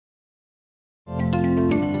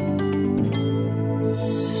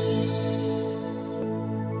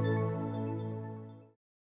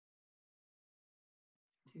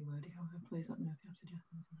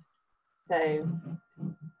So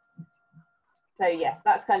yes,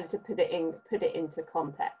 that's kind of to put it into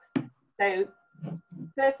context. So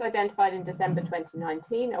first identified in December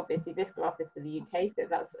 2019, obviously this graph is for the UK, so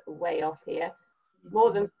that's way off here.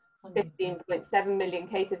 More than 15.7 million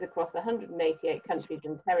cases across 188 countries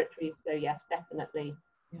and territories. So yes, definitely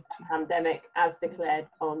a pandemic as declared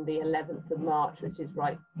on the 11th of March, which is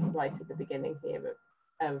right at the beginning here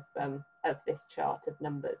of this chart of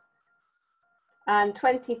numbers. And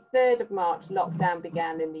 23rd of March, lockdown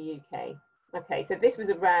began in the UK. Okay, so this was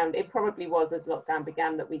around, it probably was as lockdown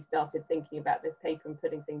began that we started thinking about this paper and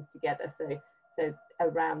putting things together. So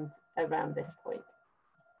around this point.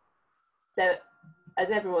 So as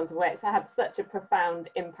everyone's aware, it's had such a profound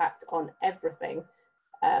impact on everything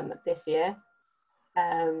this year.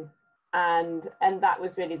 And that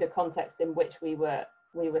was really the context in which we were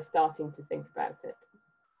starting to think about it.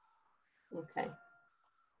 Okay.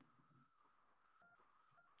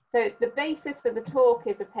 So the basis for the talk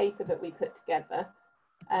is a paper that we put together.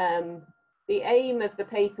 The aim of the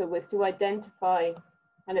paper was to identify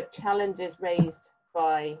kind of challenges raised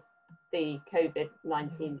by the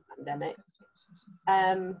COVID-19 pandemic,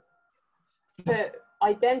 to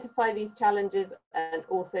identify these challenges and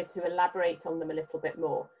also to elaborate on them a little bit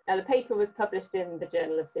more. Now the paper was published in the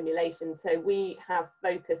Journal of Simulation, so we have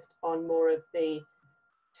focused on more of the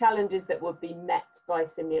challenges that would be met by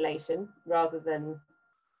simulation rather than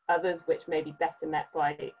others which may be better met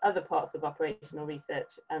by other parts of operational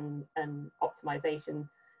research and optimization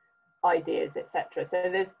ideas, etc.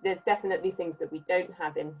 So there's definitely things that we don't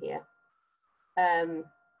have in here.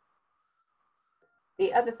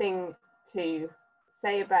 The other thing to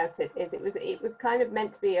say about it is it was kind of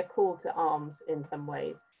meant to be a call to arms in some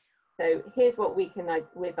ways. So here's what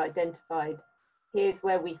we've identified. Here's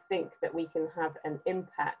where we think that we can have an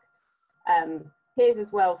impact. Here's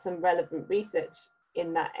as well some relevant research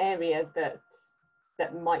in that area that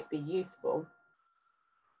might be useful.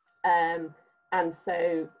 And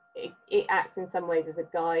so it acts in some ways as a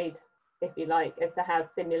guide, if you like, as to how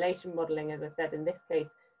simulation modeling, as I said, in this case,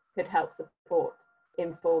 could help support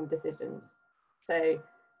informed decisions. So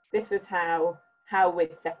this was how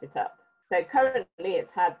we'd set it up. So currently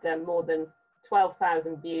it's had more than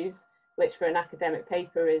 12,000 views, which for an academic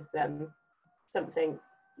paper is something,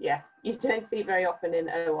 yes, you don't see very often in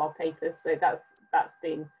OR papers. So that's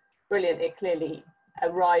been brilliant. It clearly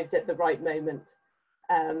arrived at the right moment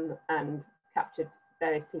and captured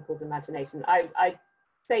various people's imagination. I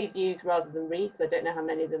say views rather than reads. I don't know how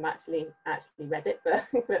many of them actually read it, but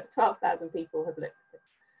 12,000 people have looked at it.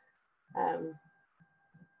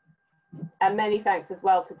 And many thanks as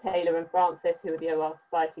well to Taylor and Francis, who are the OR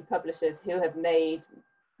Society publishers, who have made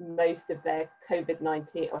most of their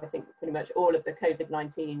COVID-19, or I think pretty much all of the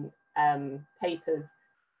COVID-19 papers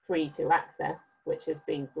free to access, which has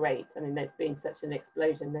been great. I mean, there's been such an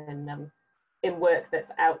explosion in work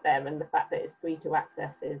that's out there, and the fact that it's free to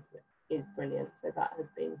access is brilliant. So that has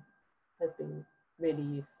been really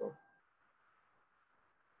useful.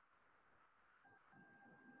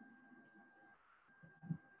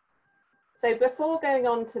 So before going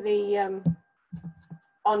on to the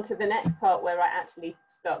next part, where I actually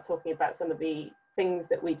start talking about some of the things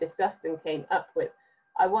that we discussed and came up with,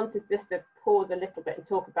 I wanted just to pause a little bit and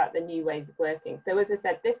talk about the new ways of working. So as I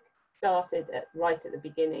said, this started right at the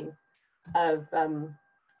beginning of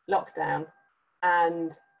lockdown,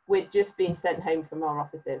 and we'd just been sent home from our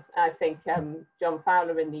offices. I think John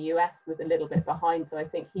Fowler in the US was a little bit behind, so I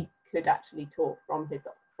think he could actually talk from his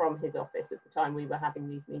office at the time we were having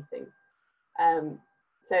these meetings.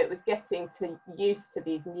 So it was getting used to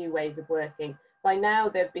these new ways of working. By now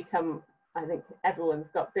they've become, I think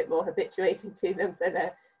everyone's got a bit more habituated to them, so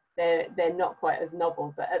they're not quite as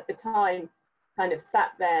novel. But at the time, kind of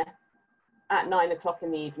sat there at 9 o'clock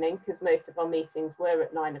in the evening, because most of our meetings were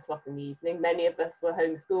at 9 o'clock in the evening. Many of us were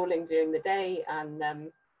homeschooling during the day and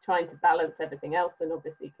trying to balance everything else, and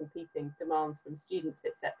obviously competing demands from students,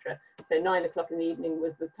 etc. So 9 o'clock in the evening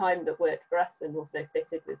was the time that worked for us and also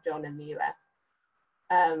fitted with John in the US.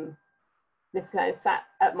 This kind of sat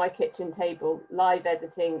at my kitchen table, live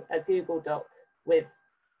editing a Google Doc with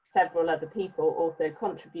several other people also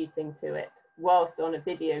contributing to it, whilst on a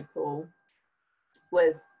video call,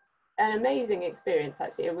 was an amazing experience.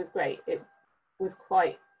 Actually, it was great. It was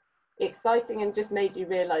quite exciting and just made you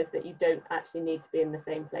realize that you don't actually need to be in the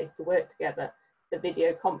same place to work together. The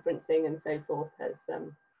video conferencing and so forth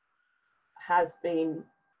has been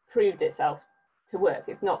proved itself to work.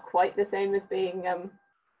 It's not quite the same as being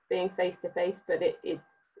face to face, but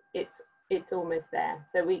it's almost there.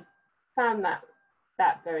 So we found that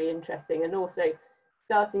very interesting, and also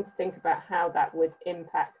starting to think about how that would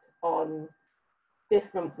impact on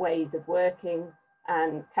different ways of working,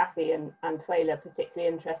 and Kathy and Tuela are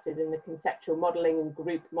particularly interested in the conceptual modelling and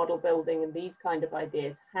group model building and these kind of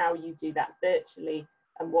ideas. How you do that virtually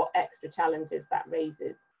and what extra challenges that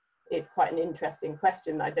raises is quite an interesting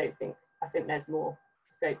question. I think there's more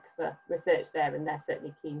scope for research there, and they're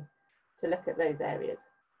certainly keen to look at those areas.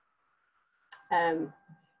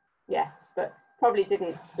 Yes, but probably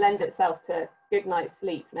didn't lend itself to good night's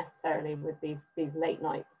sleep necessarily with these late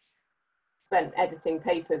nights spent editing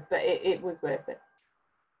papers, but it was worth it.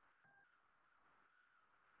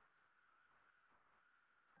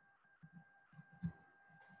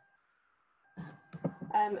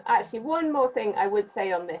 Actually, one more thing I would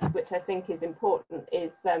say on this, which I think is important,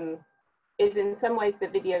 is in some ways the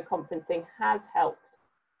video conferencing has helped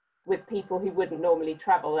with people who wouldn't normally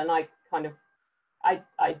travel. And I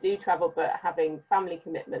do travel, but having family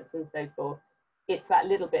commitments and so forth, it's that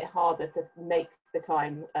little bit harder to make the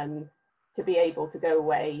time and to be able to go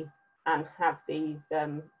away and have these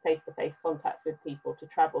face-to-face contacts with people. To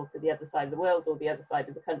travel to the other side of the world or the other side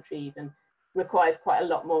of the country even requires quite a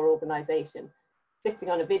lot more organisation.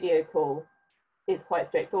 Sitting on a video call is quite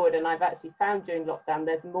straightforward, and I've actually found during lockdown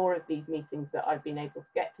there's more of these meetings that I've been able to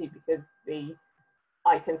get to because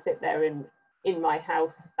I can sit there in my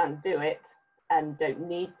house and do it and don't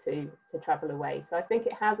need to travel away. So I think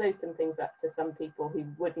it has opened things up to some people who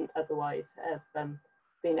wouldn't otherwise have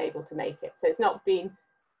been able to make it. So it's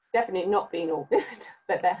definitely not been all good,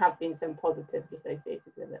 but there have been some positives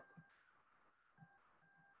associated with it.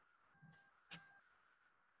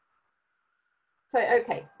 So,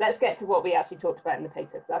 okay, let's get to what we actually talked about in the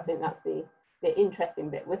paper. So I think that's the interesting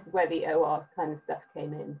bit. This is where the OR kind of stuff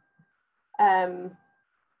came in.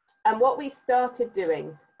 And what we started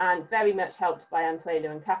doing, and very much helped by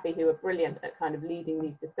Tuela and Kathy, who are brilliant at kind of leading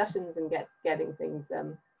these discussions and getting things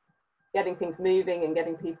moving and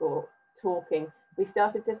getting people talking, we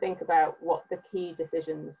started to think about what the key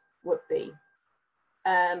decisions would be.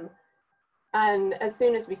 And as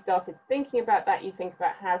soon as we started thinking about that, you think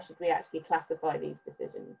about how should we actually classify these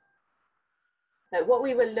decisions. So what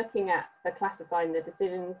we were looking at for classifying the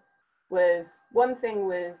decisions was, one thing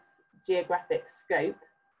was geographic scope.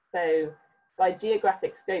 So by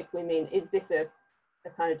geographic scope, we mean, is this a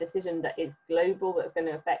kind of decision that is global, that's going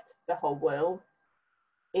to affect the whole world?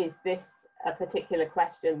 Is this a particular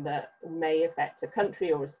question that may affect a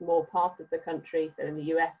country or a small part of the country? So in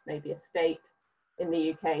the US, maybe a state. In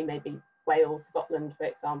the UK, maybe Wales, Scotland, for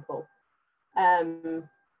example.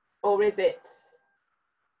 Or is it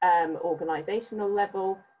organisational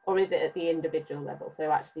level, or is it at the individual level?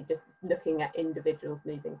 So actually just looking at individuals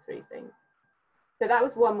moving through things. So that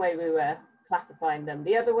was one way we were classifying them.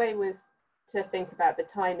 The other way was to think about the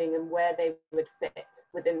timing and where they would fit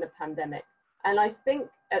within the pandemic. And I think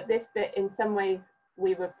at this bit, in some ways,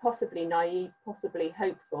 we were possibly naive, possibly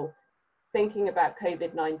hopeful, thinking about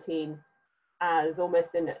COVID-19 as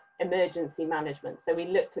almost an emergency management. So we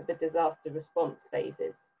looked at the disaster response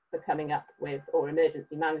phases for coming up with, or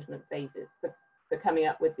emergency management phases for coming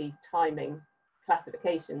up with these timing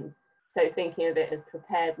classifications. So thinking of it as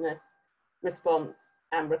preparedness, response,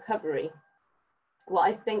 and recovery. What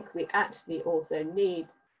I think we actually also need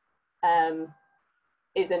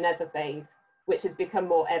is another phase, which has become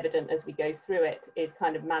more evident as we go through it, is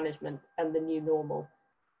kind of management and the new normal.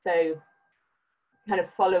 So kind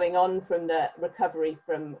of following on from the recovery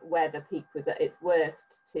from where the peak was at its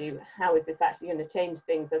worst to how is this actually going to change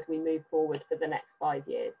things as we move forward for the next 5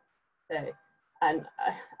 years. So, and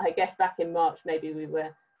I guess back in March, maybe we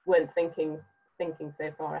weren't thinking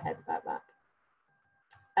so far ahead about that.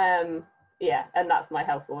 Yeah, and that's my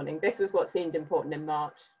health warning. This was what seemed important in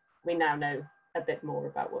March. We now know a bit more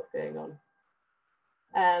about what's going on.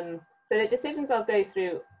 So the decisions I'll go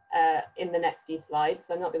through in the next few slides.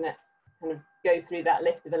 So I'm not going to kind of go through that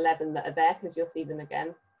list of 11 that are there, because you'll see them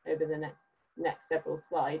again over the next several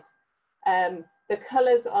slides. The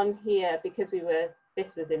colours on here, because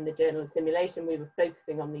this was in the Journal of Simulation, we were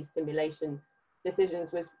focusing on these simulation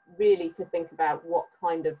decisions, was really to think about what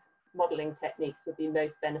kind of modelling techniques would be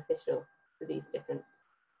most beneficial for these different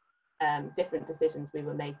decisions we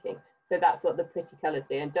were making. So that's what the pretty colours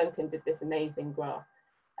do. And Duncan did this amazing graph,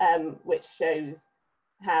 which shows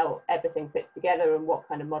how everything fits together and what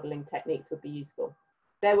kind of modelling techniques would be useful.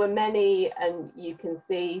 There were many, and you can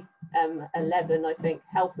see 11, I think,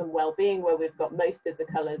 health and well-being, where we've got most of the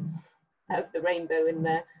colours of the rainbow in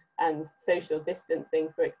there, and social distancing,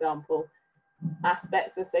 for example.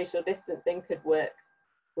 Aspects of social distancing could work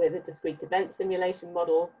with a discrete event simulation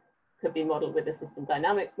model, could be modeled with a system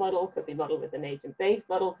dynamics model, could be modeled with an agent-based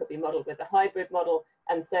model, could be modeled with a hybrid model.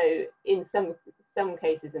 And so in some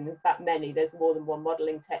cases, and in fact many, there's more than one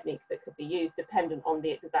modeling technique that could be used dependent on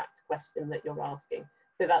the exact question that you're asking.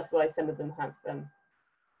 So that's why some of them have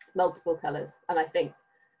multiple colors. And I think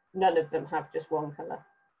none of them have just one color.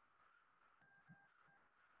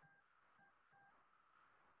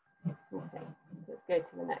 Okay, let's go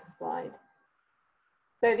to the next slide.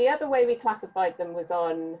 So the other way we classified them was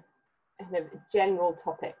on kind of general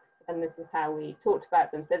topics, and this is how we talked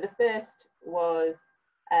about them. So the first was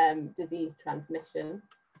disease transmission.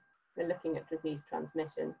 We're looking at disease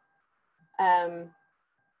transmission. And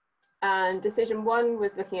decision one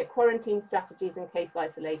was looking at quarantine strategies and case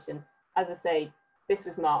isolation. As I say, this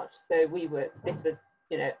was March, so this was,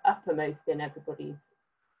 you know, uppermost in everybody's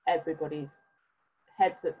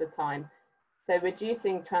heads at the time. So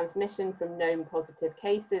reducing transmission from known positive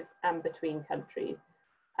cases and between countries.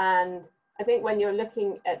 And I think when you're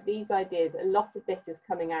looking at these ideas, a lot of this is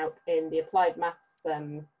coming out in the applied maths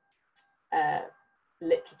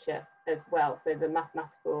literature as well. So the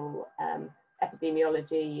mathematical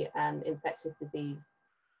epidemiology and infectious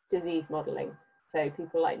disease modelling. So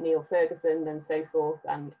people like Neil Ferguson and so forth,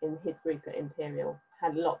 and in his group at Imperial,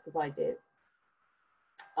 had lots of ideas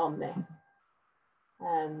on this.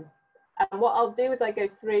 And what I'll do as I go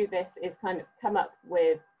through this is kind of come up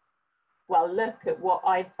with, well, look at what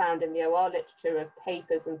I've found in the OR literature of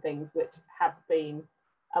papers and things which have been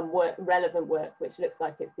relevant work, which looks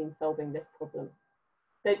like it's been solving this problem.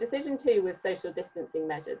 So decision two was social distancing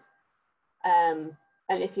measures. And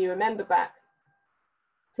if you remember back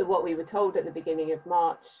to what we were told at the beginning of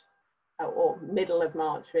March, or middle of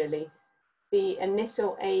March really, the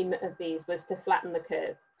initial aim of these was to flatten the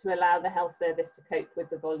curve, to allow the health service to cope with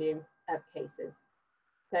the volume of cases.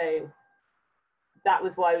 So that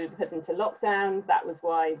was why we were put into lockdown. That was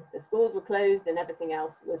why the schools were closed and everything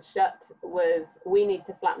else was shut, was we need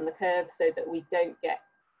to flatten the curve so that we don't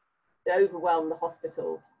overwhelm the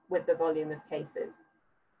hospitals with the volume of cases.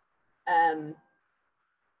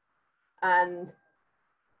 And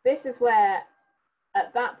this is where,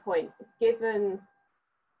 at that point, given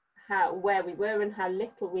where we were and how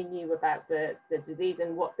little we knew about the disease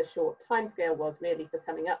and what the short timescale was really for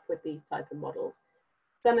coming up with these type of models,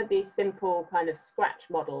 some of these simple kind of scratch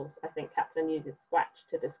models, I think Kaplan uses scratch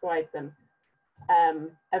to describe them,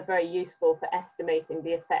 are very useful for estimating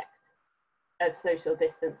the effect of social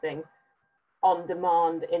distancing on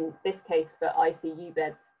demand, in this case for ICU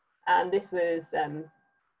beds. And this was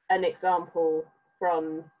an example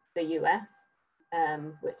from the US,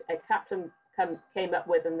 which Ed Kaplan came up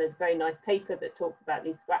with, and there's a very nice paper that talks about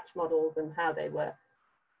these scratch models and how they were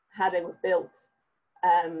built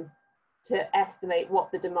to estimate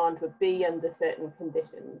what the demand would be under certain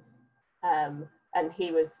conditions. And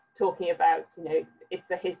he was talking about, you know, if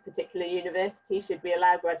for his particular university, should we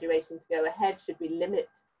allow graduation to go ahead? Should we limit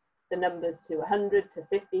the numbers to 100, to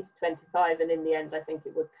 50, to 25? And in the end, I think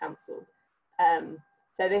it was cancelled.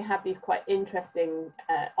 So they have these quite interesting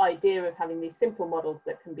idea of having these simple models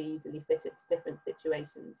that can be easily fitted to different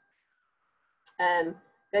situations.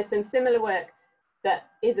 There's some similar work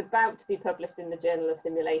that is about to be published in the Journal of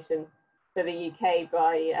Simulation for the UK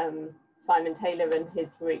by Simon Taylor and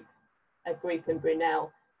his group, a group in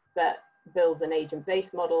Brunel, that builds an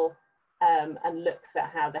agent-based model and looks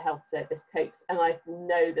at how the health service copes. And I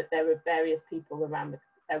know that there are various people around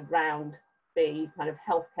the kind of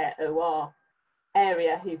healthcare OR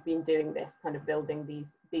area who've been doing this, kind of building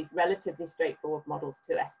these relatively straightforward models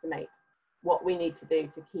to estimate what we need to do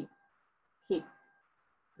to keep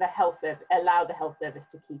the health service, allow the health service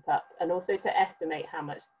to keep up, and also to estimate how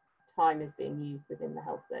much time is being used within the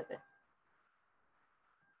health service.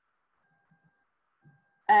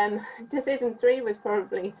 Decision three was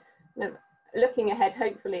probably, looking ahead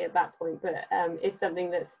hopefully at that point, but is something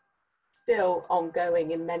that's still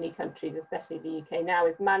ongoing in many countries, especially the UK now,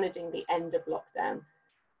 is managing the end of lockdown.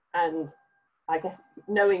 And I guess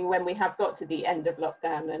knowing when we have got to the end of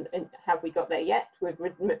lockdown, and have we got there yet? We've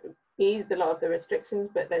eased a lot of the restrictions,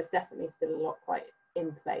 but there's definitely still a lot quite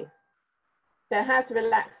in place. So how to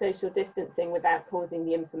relax social distancing without causing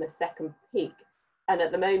the infamous second peak. And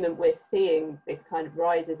at the moment, we're seeing this kind of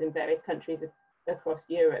rises in various countries across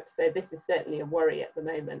Europe. So this is certainly a worry at the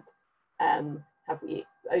moment. Have we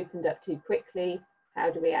opened up too quickly? How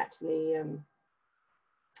do we actually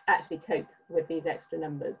cope with these extra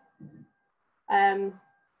numbers?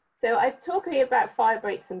 So I'm talking about fire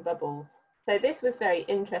breaks and bubbles. So this was very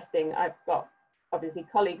interesting. I've got obviously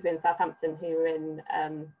colleagues in Southampton who are in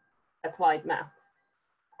applied maths.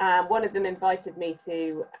 One of them invited me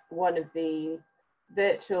to one of the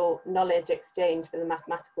virtual knowledge exchange for the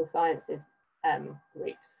mathematical sciences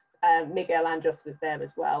groups. Miguel Andros was there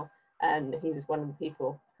as well, and he was one of the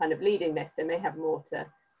people kind of leading this, so may have more to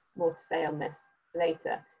say on this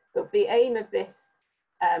later. But the aim of this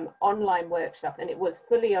online workshop, and it was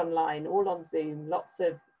fully online, all on Zoom, lots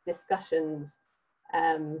of discussions,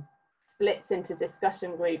 splits into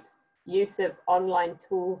discussion groups, use of online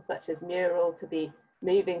tools such as Mural to be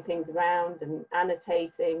moving things around and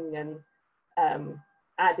annotating and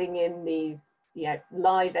adding in these,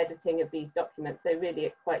 live editing of these documents. So really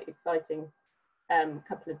a quite exciting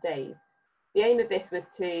couple of days. The aim of this was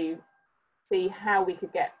to see how we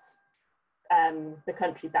could get the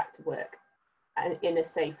country back to work and in a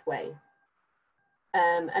safe way.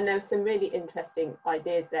 And there were some really interesting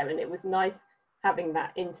ideas there, and it was nice having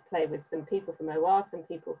that interplay with some people from OR, some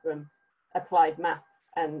people from applied maths,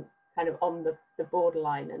 and kind of on the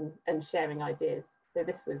borderline and sharing ideas. So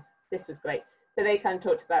this was great. So they kind of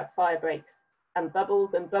talked about fire breaks and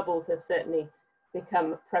bubbles has certainly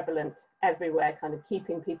become prevalent everywhere, kind of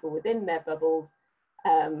keeping people within their bubbles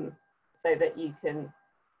so that you can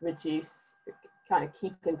reduce, kind of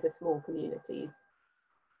keep into small communities.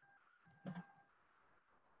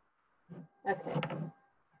 Okay.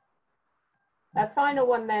 A final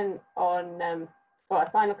one then on, or a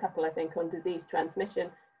final couple, I think, on disease transmission.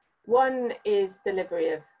 One is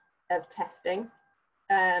delivery of testing.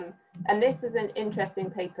 And this is an interesting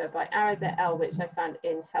paper by Araz et al., which I found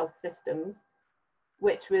in Health Systems,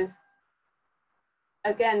 which was,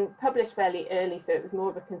 again, published fairly early, so it was more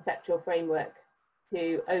of a conceptual framework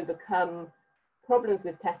to overcome problems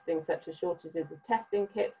with testing, such as shortages of testing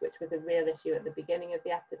kits, which was a real issue at the beginning of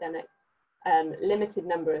the epidemic, limited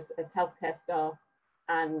numbers of healthcare staff,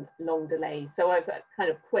 and long delays. So I've kind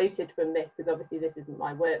of quoted from this, because obviously this isn't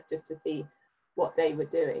my work, just to see what they were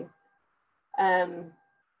doing.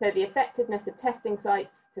 So the effectiveness of testing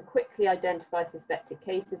sites to quickly identify suspected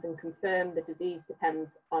cases and confirm the disease depends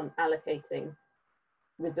on allocating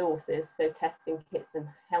resources, so testing kits and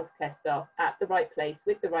healthcare staff at the right place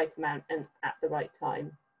with the right amount and at the right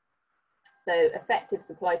time. So effective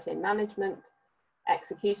supply chain management,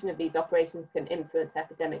 execution of these operations can influence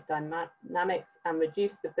epidemic dynamics and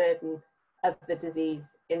reduce the burden of the disease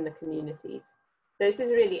in the communities. So this is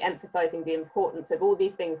really emphasising the importance of all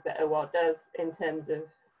these things that OR does in terms of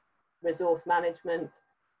resource management,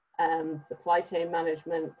 supply chain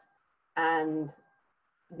management, and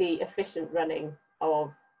the efficient running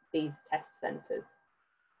of these test centres.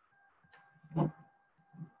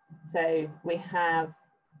 So we have,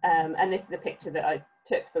 and this is a picture that I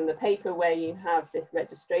took from the paper where you have this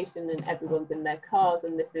registration and everyone's in their cars,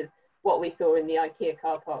 and this is what we saw in the IKEA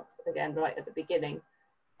car parks, again, right at the beginning.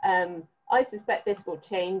 I suspect this will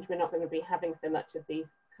change. We're not going to be having so much of these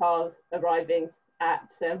cars arriving at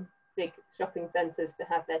big shopping centres to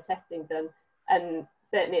have their testing done. And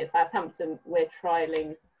certainly at Southampton, we're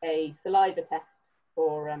trialling a saliva test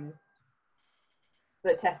for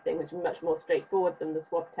testing, which is much more straightforward than the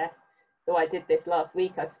swab test. So I did this last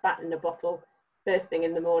week. I spat in a bottle first thing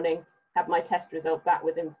in the morning, had my test result back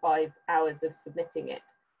within 5 hours of submitting it.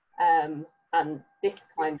 And this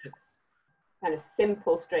kind of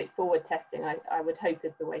simple, straightforward testing, I would hope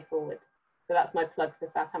is the way forward. So that's my plug for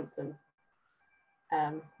Southampton's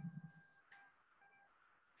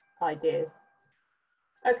ideas.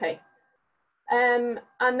 Okay, and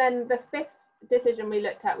then the fifth decision we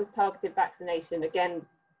looked at was targeted vaccination. Again,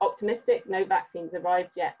 optimistic, no vaccines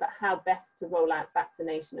arrived yet, but how best to roll out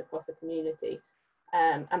vaccination across a community,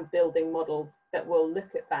 and building models that will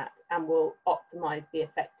look at that and will optimize the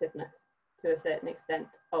effectiveness to a certain extent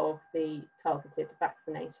of the targeted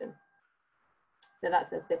vaccination. So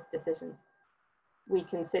that's a fifth decision we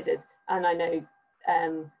considered. And I know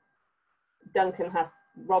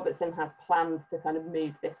Robertson has plans to kind of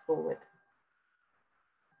move this forward.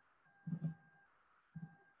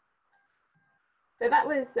 So that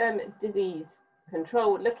was disease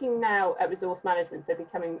control. Looking now at resource management, so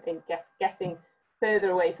becoming, guessing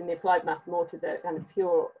further away from the applied maths, more to the kind of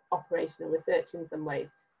pure operational research in some ways.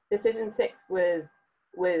 Decision 6 was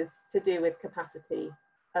to do with capacity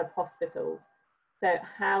of hospitals. So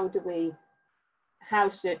how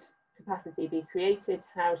should capacity be created?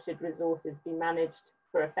 How should resources be managed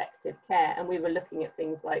for effective care? And we were looking at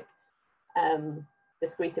things like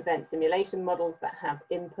discrete event simulation models that have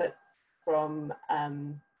inputs from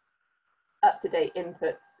up-to-date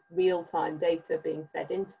inputs, real-time data being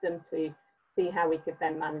fed into them to see how we could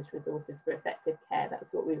then manage resources for effective care.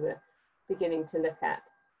 That's what we were beginning to look at.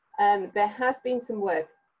 There has been some work.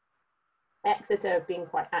 Exeter have been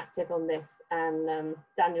quite active on this, and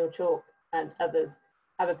Daniel Chalk and others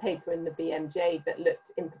have a paper in the BMJ that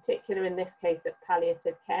looked in particular in this case at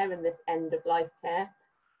palliative care and this end of life care,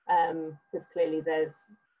 because clearly there's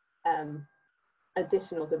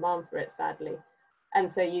additional demand for it, sadly.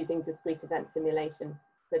 And so using discrete event simulation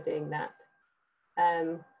for doing that.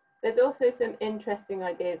 There's also some interesting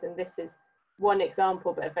ideas, and this is one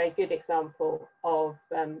example, but a very good example of,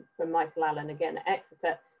 from Michael Allen, again at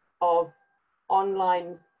Exeter, of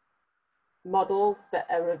online models that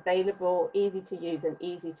are available, easy to use and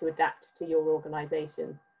easy to adapt to your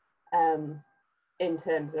organization, in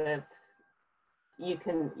terms of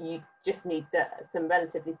you just need some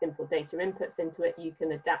relatively simple data inputs into it. You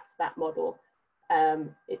can adapt that model.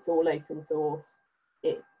 It's all open source.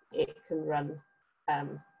 It can run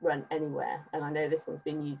anywhere. And I know this one's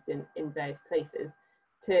been used in various places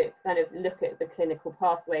to kind of look at the clinical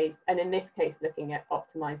pathways, and in this case, looking at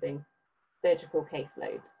optimizing surgical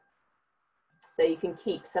caseloads. So you can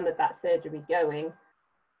keep some of that surgery going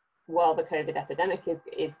while the COVID epidemic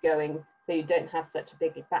is going, so you don't have such a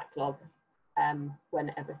big backlog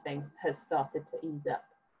when everything has started to ease up.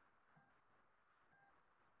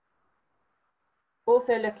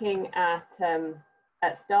 Also looking at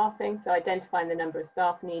staffing, so identifying the number of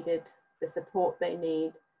staff needed, the support they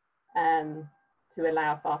need to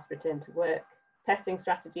allow a fast return to work, testing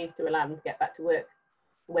strategies to allow them to get back to work,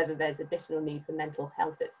 whether there's additional need for mental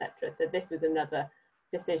health, etc. So this was another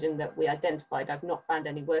decision that we identified. I've not found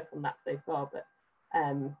any work on that so far, but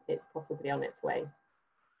it's possibly on its way.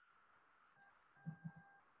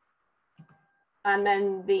 And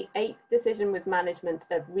then the 8th decision was management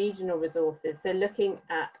of regional resources. So looking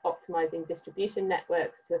at optimizing distribution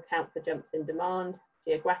networks to account for jumps in demand,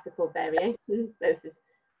 geographical variations. So this is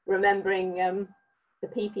remembering the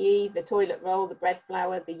PPE, the toilet roll, the bread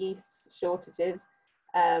flour, the yeast shortages.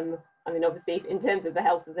 I mean, obviously, in terms of the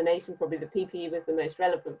health of the nation, probably the PPE was the most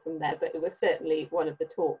relevant from there, but it was certainly one of the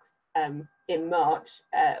talks in March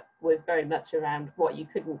was very much around what you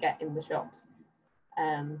couldn't get in the shops.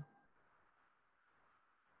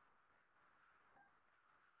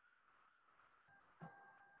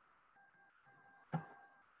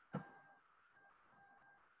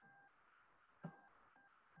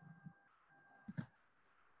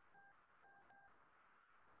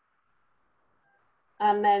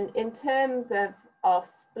 And then in terms of our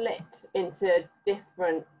split into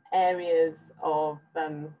different areas of,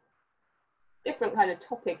 different kind of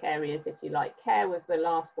topic areas, if you like, care was the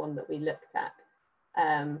last one that we looked at.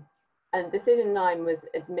 And decision 9 was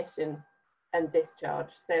admission and discharge.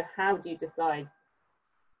 So how do you decide?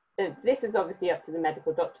 So this is obviously up to the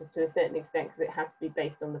medical doctors to a certain extent, because it has to be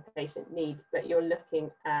based on the patient need, but you're looking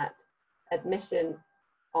at admission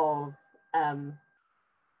of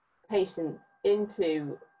patients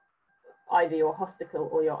into either your hospital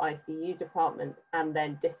or your ICU department, and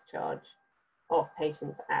then discharge of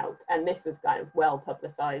patients out. And this was kind of well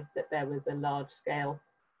publicized that there was a large scale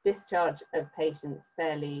discharge of patients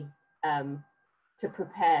fairly to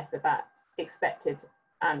prepare for that expected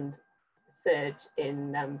and surge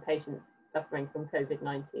in patients suffering from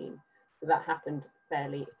COVID-19. So that happened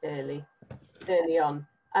fairly early on.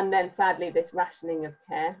 And then sadly, this rationing of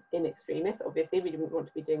care in extremis, obviously we didn't want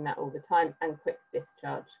to be doing that all the time, and quick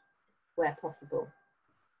discharge where possible.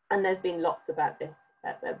 And there's been lots about this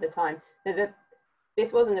at the time. So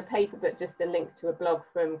this wasn't a paper, but just a link to a blog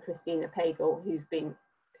from Christina Pagel, who's been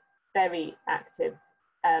very active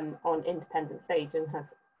on Independent Sage, and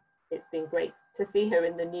it's been great to see her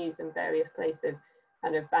in the news in various places,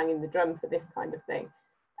 kind of banging the drum for this kind of thing.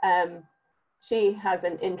 She has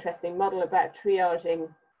an interesting model about triaging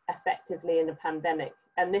effectively in a pandemic.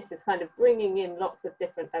 And this is kind of bringing in lots of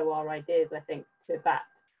different OR ideas, I think, to that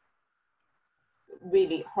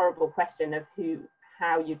really horrible question of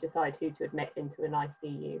how you decide who to admit into an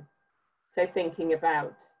ICU. So thinking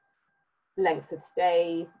about lengths of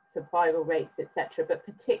stay, survival rates, etc., but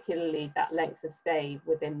particularly that length of stay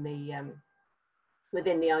within the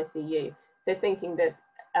ICU. So thinking that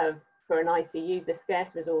for an ICU, the scarce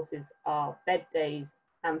resources are bed days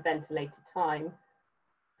and ventilator time.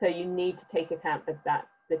 So you need to take account of that,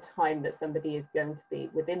 the time that somebody is going to be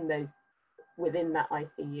within that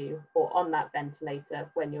ICU or on that ventilator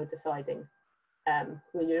when you're deciding,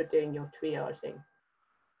 when you're doing your triaging.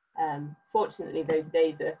 Fortunately, those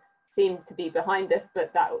days seem to be behind us,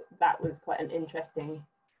 but that was quite an interesting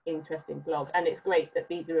blog. And it's great that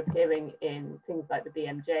these are appearing in things like the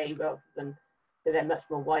BMJ rather than, so they're much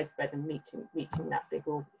more widespread and reaching that big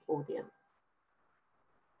audience.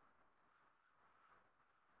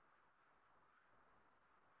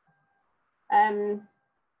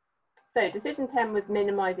 So decision 10 was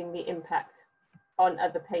minimizing the impact on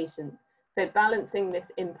other patients. So balancing this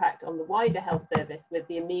impact on the wider health service with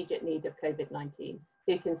the immediate need of COVID-19.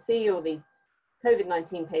 So you can see all these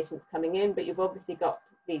COVID-19 patients coming in, but you've obviously got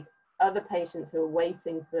these other patients who are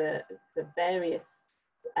waiting for various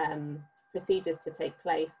procedures to take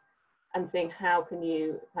place, and seeing how can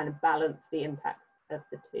you kind of balance the impacts of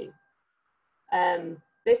the two.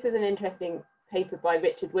 This was an interesting paper by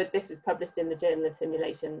Richard Wood. This was published in the Journal of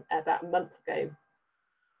Simulation about a month ago.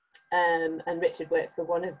 And Richard works for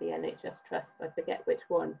one of the NHS trusts, I forget which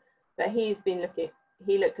one, but he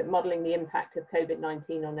looked at modelling the impact of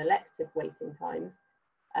COVID-19 on elective waiting times,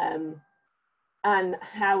 and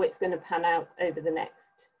how it's going to pan out over the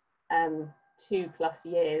next 2+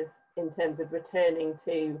 years in terms of returning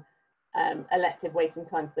to elective waiting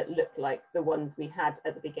times that look like the ones we had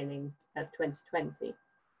at the beginning of 2020.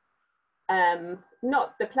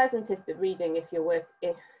 Not the pleasantest of reading if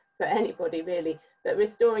for anybody really, but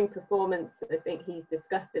restoring performance, I think he's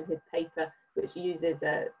discussed in his paper, which uses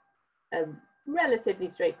a relatively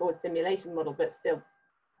straightforward simulation model, but still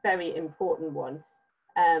very important one.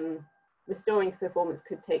 Restoring performance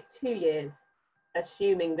could take 2 years,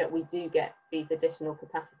 assuming that we do get these additional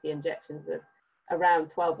capacity injections of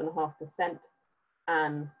around 12.5%.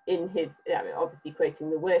 In his, obviously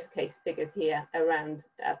quoting the worst case figures here, around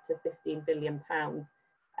up to £15 billion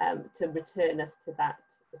to return us to that,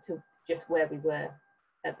 to just where we were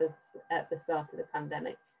at the start of the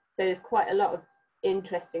pandemic. So there's quite a lot of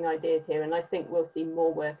interesting ideas here, and I think we'll see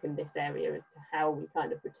more work in this area as to how we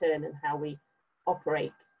kind of return and how we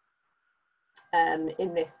operate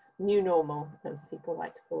in this new normal, as people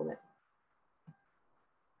like to call it.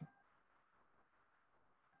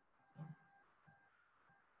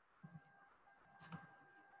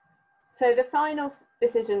 So the final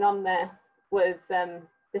decision on there was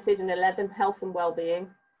decision 11, health and well-being,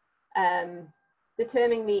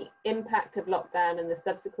 determining the impact of lockdown and the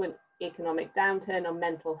subsequent economic downturn on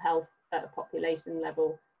mental health at a population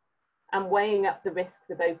level, and weighing up the risks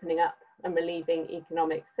of opening up and relieving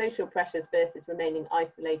economic social pressures versus remaining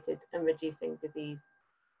isolated and reducing disease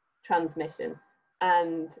transmission.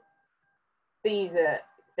 And these are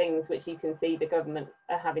things which you can see the government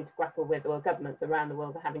are having to grapple with, or governments around the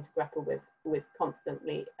world are having to grapple with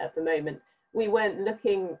constantly at the moment. We weren't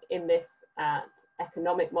looking in this at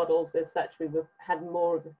economic models as such. We had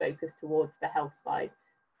more of a focus towards the health side.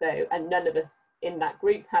 So, and none of us in that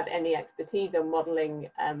group had any expertise on modelling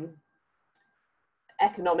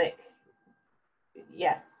economic,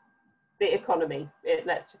 the economy,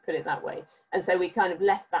 let's put it that way. And so we kind of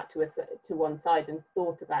left that to one side and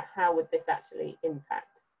thought about how would this actually impact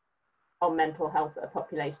on mental health at a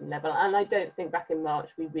population level. And I don't think back in March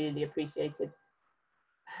we really appreciated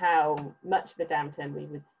how much of a downturn we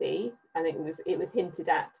would see. I think it was hinted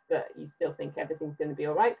at, but you still think everything's going to be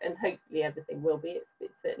all right, and hopefully everything will be.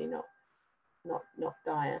 It's certainly not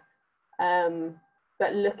dire.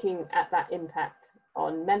 But looking at that impact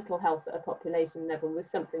on mental health at a population level was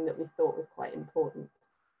something that we thought was quite important.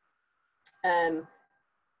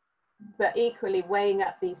 But equally weighing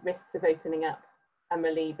up these risks of opening up and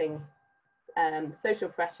relieving social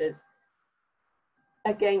pressures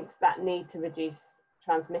against that need to reduce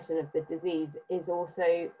transmission of the disease is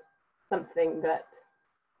also something that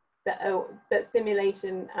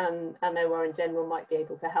simulation and OR in general might be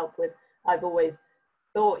able to help with. I've always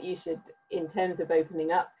thought you should, in terms of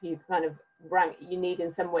opening up, you kind of you need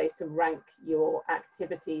in some ways to rank your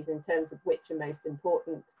activities in terms of which are most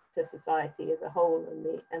important to society as a whole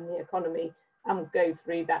and the economy, and go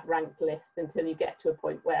through that ranked list until you get to a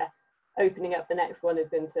point where opening up the next one is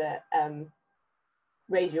going to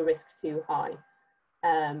raise your risk too high.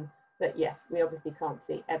 But yes, we obviously can't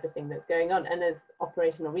see everything that's going on, and as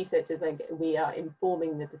operational researchers, we are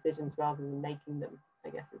informing the decisions rather than making them, I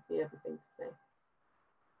guess is the other thing to say.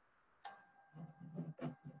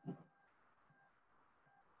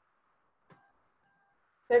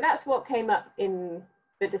 So that's what came up in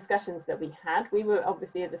the discussions that we had. We were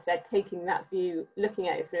obviously, as I said, taking that view, looking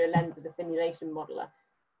at it through a lens of a simulation modeler.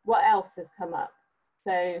 What else has come up?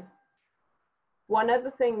 So one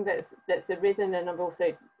other thing that's arisen, and I'm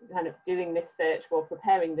also kind of doing this search while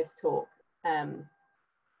preparing this talk,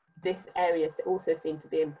 this area also seemed to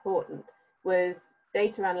be important, was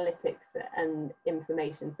data analytics and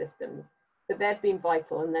information systems. So they've been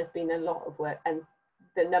vital, and there's been a lot of work, and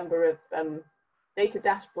the number of data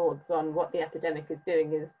dashboards on what the epidemic is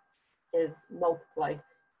doing is multiplied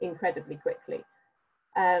incredibly quickly.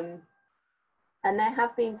 And there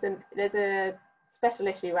have been there's a special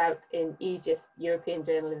issue out in EGIS, European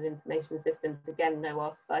Journal of Information Systems, again, no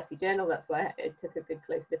ORS Society journal, that's why I took a good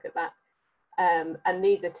close look at that. And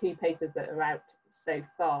these are two papers that are out so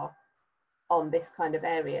far on this kind of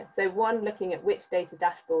area. So one, looking at which data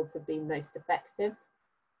dashboards have been most effective.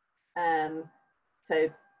 So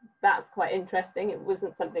that's quite interesting. It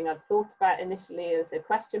wasn't something I'd thought about initially as a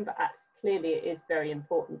question, but clearly it is very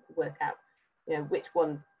important to work out, you know, which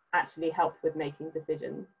ones actually help with making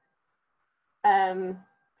decisions. And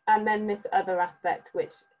then this other aspect,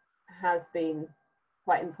 which has been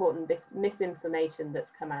quite important, this misinformation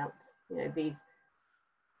that's come out, you know, these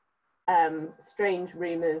strange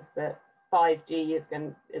rumours that 5G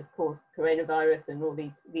is caused coronavirus, and all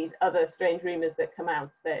these other strange rumours that come out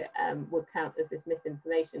that would count as this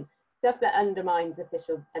misinformation, stuff that undermines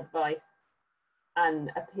official advice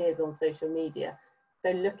and appears on social media.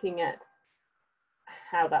 So looking at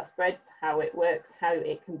how that spreads, how it works, how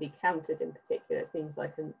it can be countered in particular, seems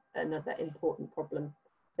like another important problem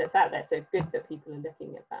that's out there. So good that people are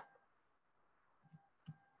looking at that.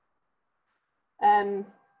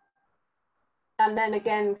 And then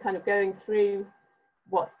again, kind of going through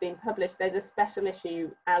what's been published, there's a special issue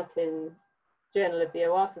out in Journal of the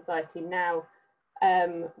OR Society now,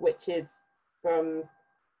 which is from,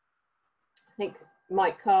 I think,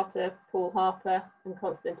 Mike Carter, Paul Harper, and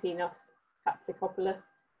Konstantinos Katsikopoulos,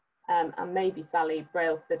 and maybe Sally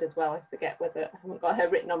Brailsford as well. I forget whether, I haven't got her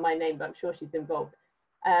written on my name, but I'm sure she's involved.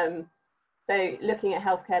 So looking at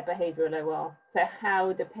healthcare behavioural OR, so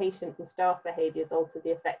how do patient and staff behaviours alter the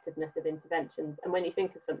effectiveness of interventions? And when you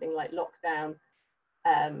think of something like lockdown,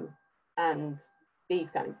 and these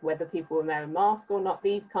kind of, whether people were wearing masks or not,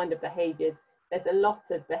 these kind of behaviours, there's a lot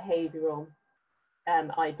of behavioural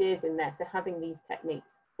ideas in there. So having these techniques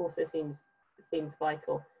also seems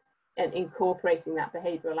vital, and incorporating that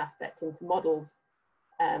behavioural aspect into models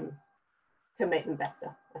can make them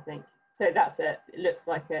better, I think. So it looks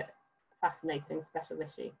like a fascinating special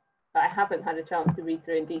issue. But I haven't had a chance to read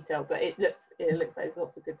through in detail, but it looks like there's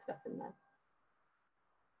lots of good stuff in there.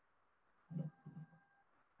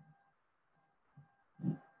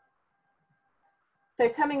 So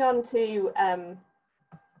coming on to kind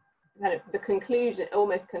of the conclusion,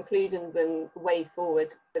 almost conclusions and ways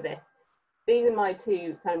forward for this. These are my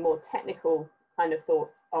two kind of more technical kind of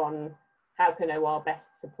thoughts on how can OR best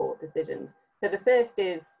support decisions. So the first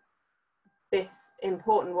is this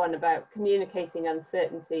important one about communicating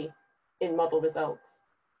uncertainty in model results.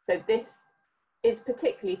 So this is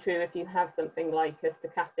particularly true if you have something like a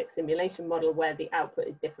stochastic simulation model where the output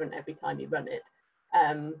is different every time you run it.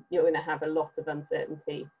 You're going to have a lot of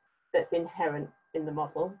uncertainty that's inherent in the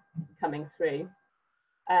model coming through.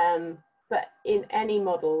 But in any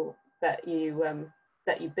model that you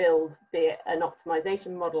build, be it an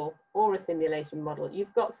optimization model or a simulation model,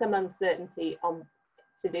 you've got some uncertainty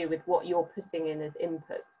to do with what you're putting in as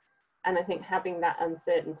inputs. And I think having that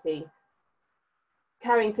uncertainty,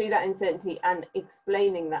 carrying through that uncertainty and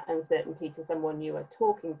explaining that uncertainty to someone you are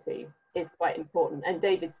talking to is quite important. And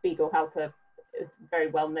David Spiegelhalter, a very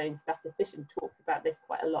well-known statistician, talks about this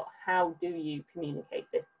quite a lot. How do you communicate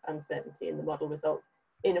this uncertainty in the model results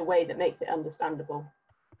in a way that makes it understandable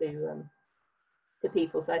to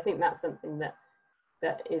people? So I think that's something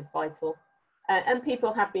that is vital. And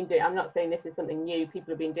people have been doing, I'm not saying this is something new,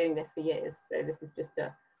 people have been doing this for years. So this is just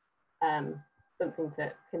something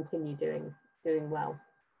to continue doing well.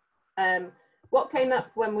 What came up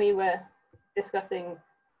when we were discussing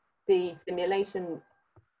the simulation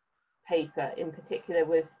paper in particular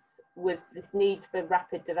was this need for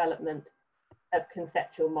rapid development of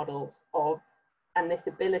conceptual models and this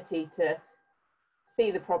ability to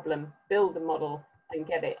see the problem, build a model and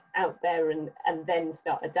get it out there and then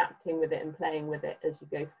start adapting with it and playing with it as you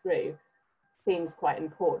go through seems quite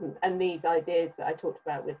important. And these ideas that I talked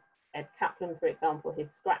about with Ed Kaplan, for example, his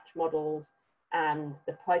Scratch models and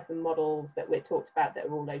the Python models that we talked about that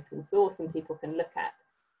are all open source and people can look at,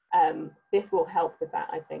 this will help with that,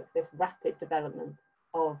 I think, this rapid development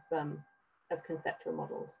of conceptual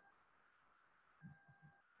models.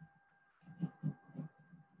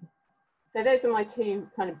 So those are my two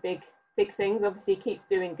kind of big things. Obviously, keep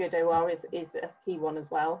doing good OR is a key one as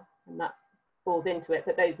well, and that falls into it.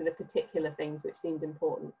 But those are the particular things which seemed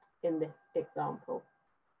important in this example.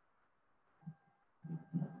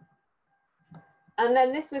 And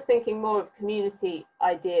then this was thinking more of community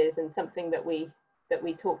ideas, and something that we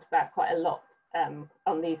talked about quite a lot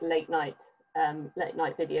on these late night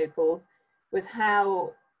video calls was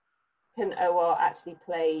how can OR actually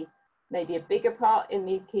play maybe a bigger part in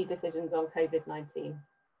these key decisions on COVID-19,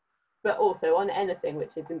 but also on anything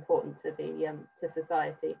which is important to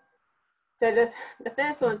society. So the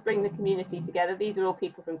first one was bring the community together. These are all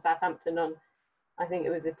people from Southampton on, I think it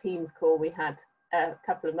was a Teams call we had a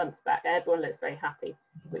couple of months back. Everyone looks very happy,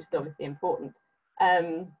 which is obviously important.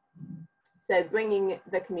 So So bringing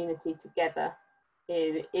the community together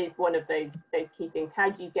is one of those key things. How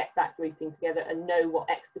do you get that grouping together and know what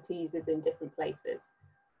expertise is in different places?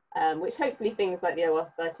 Which hopefully things like the OR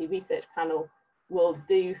Society Research Panel will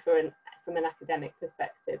do from an academic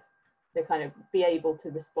perspective, to kind of be able to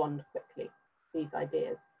respond quickly to these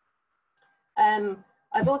ideas.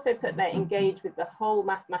 I've also put there, engage with the whole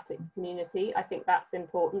mathematics community. I think that's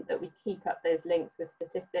important, that we keep up those links with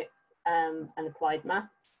statistics and applied maths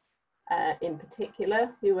in particular,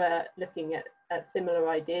 who are looking at similar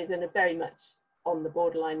ideas and are very much on the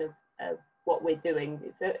borderline of what we're doing.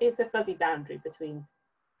 It's a fuzzy boundary between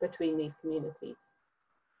these communities.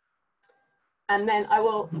 And then I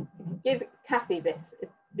will give Kathy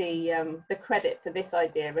the credit for this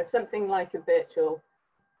idea of something like a virtual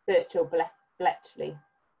Bletchley.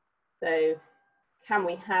 So can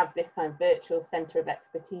we have this kind of virtual centre of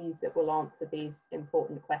expertise that will answer these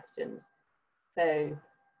important questions? So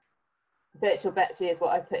virtual Bletchley is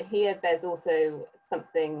what I put here. There's also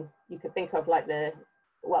something you could think of like that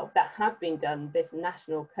has been done, this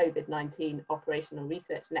National COVID-19 Operational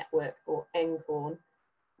Research Network, or NCORN,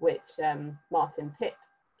 which Martin Pitt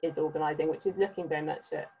is organising, which is looking very much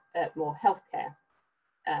at more healthcare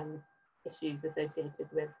issues associated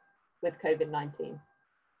with COVID-19.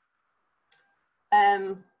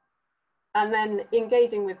 And then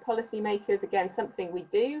engaging with policymakers, again, something we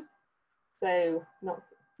do. So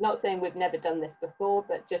not saying we've never done this before,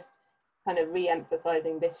 but just kind of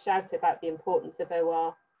re-emphasising this shout about the importance of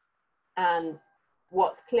OR. And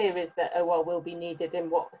what's clear is that OR will be needed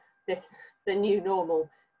in the new normal,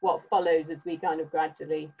 what follows as we kind of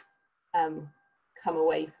gradually come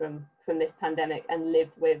away from this pandemic and live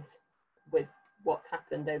with what's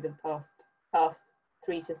happened over the past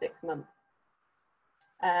 3 to 6 months.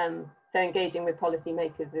 So engaging with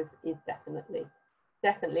policymakers is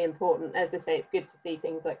definitely important. As I say, it's good to see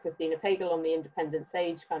things like Christina Pagel on the Independent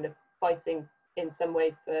Sage kind of fighting in some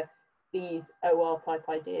ways for these OR type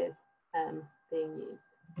ideas being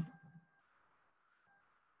used.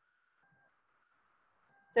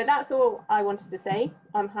 So that's all I wanted to say.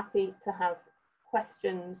 I'm happy to have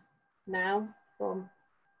questions now from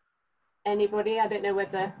anybody. I don't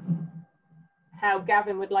know how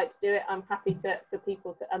Gavin would like to do it. I'm happy for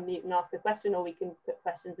people to unmute and ask a question, or we can put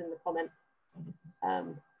questions in the comments.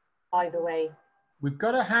 Either way. We've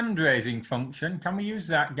got a hand raising function. Can we use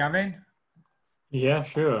that, Gavin? Yeah,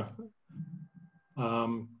 sure.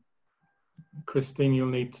 Christine, you'll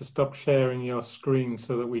need to stop sharing your screen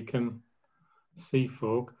so that we can see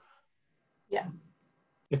folk. Yeah.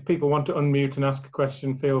 If people want to unmute and ask a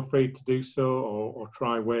question, feel free to do so, or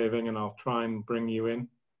try waving and I'll try and bring you in.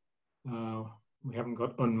 We haven't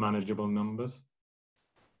got unmanageable numbers.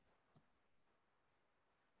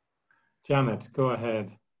 Janet, go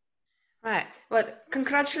ahead. Right. Well,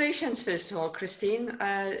 congratulations, first of all, Christine.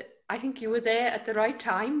 I think you were there at the right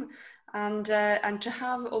time, and to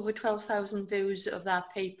have over 12,000 views of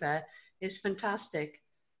that paper is fantastic,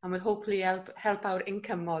 and will hopefully help our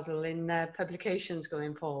income model in publications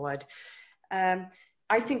going forward.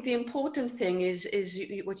 I think the important thing is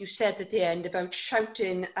what you said at the end about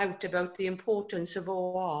shouting out about the importance of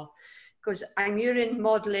OR, because I'm hearing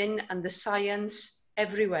modelling and the science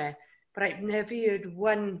everywhere, but I've never heard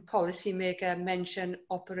one policymaker mention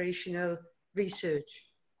operational research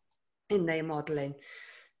in their modelling.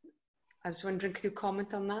 I was wondering, could you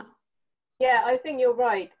comment on that? Yeah, I think you're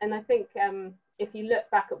right. And I think if you look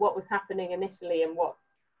back at what was happening initially and what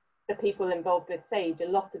the people involved with SAGE, a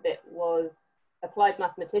lot of it was applied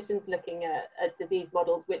mathematicians looking at disease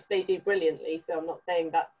models, which they do brilliantly. So I'm not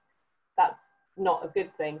saying that's not a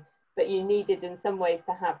good thing, but you needed in some ways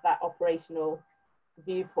to have that operational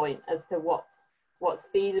viewpoint as to what's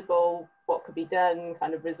feasible, what could be done,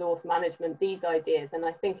 kind of resource management, these ideas. And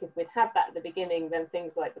I think if we'd had that at the beginning, then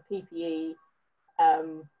things like the PPE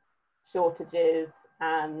shortages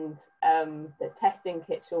and the testing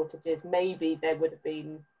kit shortages, maybe there would have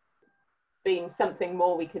been something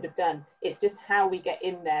more we could have done. It's just how we get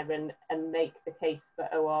in there and make the case for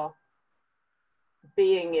OR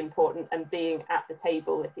being important and being at the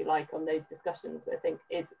table, if you like, on those discussions, I think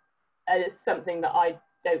is something that I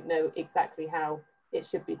don't know exactly how it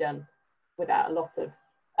should be done without a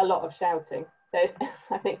lot of shouting. So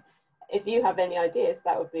I think if you have any ideas,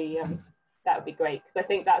 that would be great, because I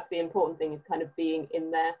think that's the important thing, is kind of being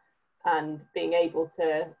in there and being able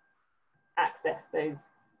to access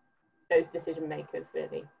those decision makers,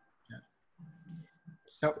 really. Yeah.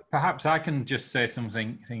 So perhaps I can just say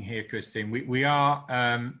something here, Christine. We are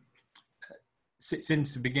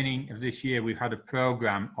since the beginning of this year, we've had a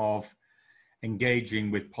programme of engaging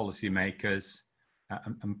with policymakers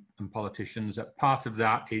and politicians. Part of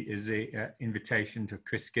that is an invitation to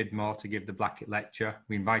Chris Skidmore to give the Blackett lecture.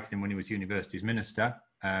 We invited him when he was university's minister.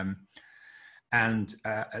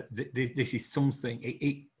 This is something,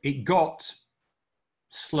 it got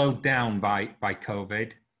slowed down by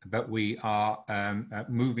COVID, but we are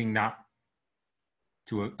moving that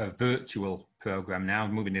to a virtual program now,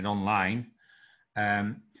 moving it online.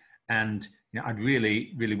 And I'd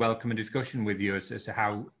really welcome a discussion with you as to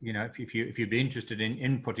how, if you'd be interested in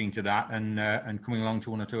inputting to that and coming along to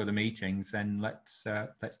one or two other meetings, then let's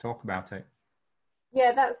talk about it.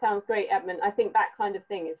 Yeah, that sounds great, Edmund. I think that kind of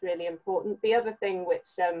thing is really important. The other thing which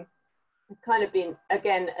has kind of been,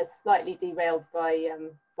 again, slightly derailed by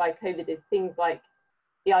COVID is things like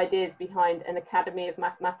the ideas behind an Academy of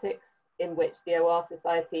Mathematics, in which the OR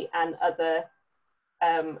Society and other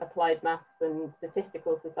applied maths and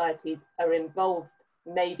statistical societies are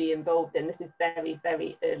may be involved in. This is very,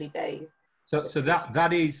 very early days. So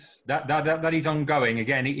that is ongoing.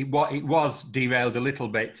 Again, it was derailed a little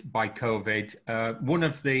bit by COVID. One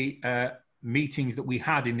of the meetings that we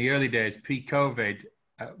had in the early days pre-COVID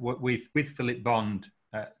with Philip Bond,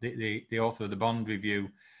 the author of the Bond Review,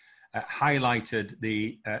 highlighted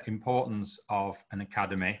the importance of an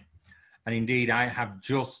academy. And indeed, I have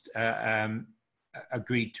just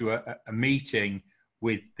agreed to a meeting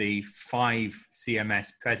with the 5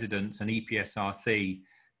 CMS presidents and EPSRC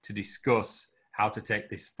to discuss how to take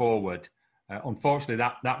this forward. Unfortunately,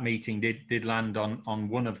 that meeting did land on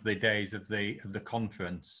one of the days of the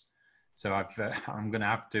conference, so I'm going to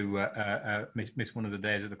have to miss one of the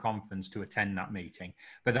days of the conference to attend that meeting.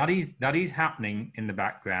 But that is happening in the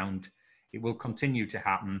background. It will continue to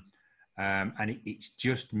happen, and it's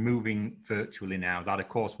just moving virtually now. That, of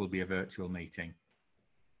course, will be a virtual meeting.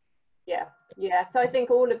 Yeah. So I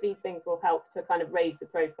think all of these things will help to kind of raise the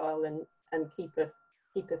profile and keep us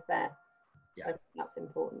there. Yeah, I think that's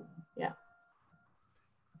important. Yeah.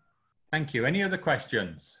 Thank you. Any other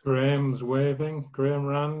questions? Graham's waving. Graham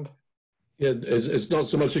Rand. Yeah, it's not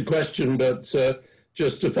so much a question, but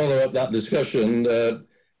just to follow up that discussion,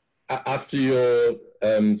 after your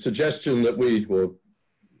suggestion that or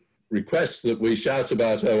request that we shout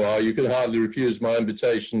about OR, you can hardly refuse my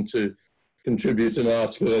invitation to contribute an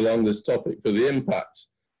article along this topic for the Impact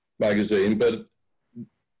magazine. But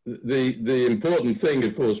the important thing,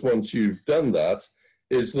 of course, once you've done that,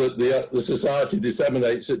 is that the society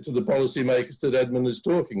disseminates it to the policymakers that Edmund is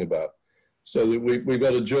talking about. So that we've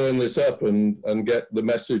got to join this up and get the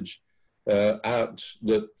message out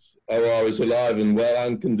that OR is alive and well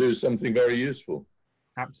and can do something very useful.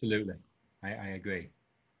 Absolutely, I agree.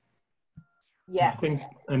 Yeah, I think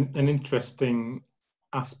an interesting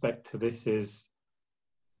aspect to this is,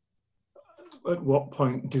 at what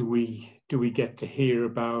point do we get to hear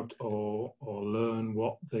about or learn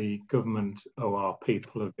what the government OR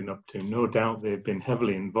people have been up to? No doubt they've been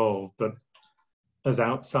heavily involved, but as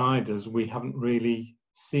outsiders, we haven't really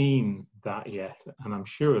seen that yet. And I'm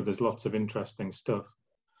sure there's lots of interesting stuff.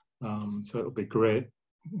 So it'll be great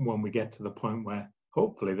when we get to the point where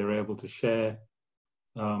hopefully they're able to share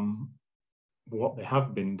what they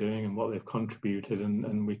have been doing and what they've contributed,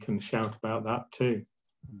 and we can shout about that too.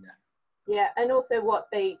 Yeah, and also what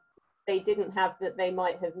they didn't have that they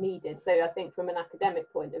might have needed. So I think from an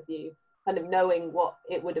academic point of view, kind of knowing what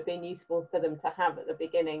it would have been useful for them to have at the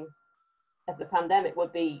beginning of the pandemic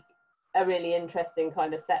would be a really interesting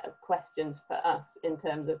kind of set of questions for us in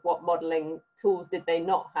terms of what modelling tools did they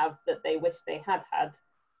not have that they wish they had,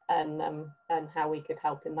 and how we could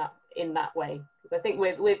help in that way. Because I think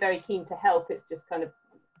we're very keen to help. It's just kind of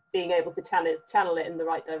being able to channel it in the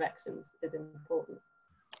right directions is important.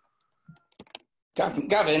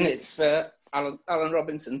 Gavin, it's Alan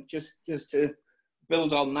Robinson. Just to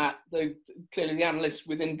build on that, clearly the analysts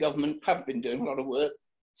within government have been doing a lot of work.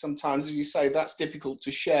 Sometimes, as you say, that's difficult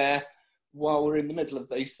to share while we're in the middle of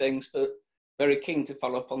these things, but very keen to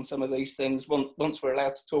follow up on some of these things once we're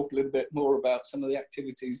allowed to talk a little bit more about some of the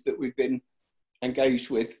activities that we've been engaged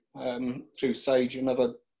with through SAGE and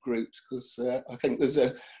other groups, because I think there's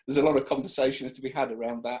a lot of conversations to be had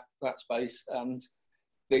around that space, and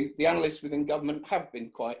the analysts within government have been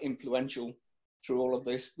quite influential through all of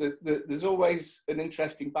this. There's always an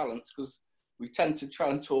interesting balance, because we tend to try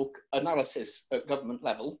and talk analysis at government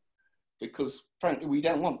level, because frankly, we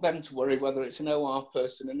don't want them to worry whether it's an OR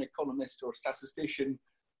person, an economist or a statistician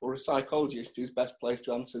or a psychologist who's best placed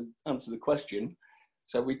to answer the question.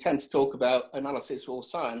 So we tend to talk about analysis or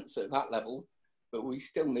science at that level, but we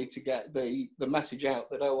still need to get the message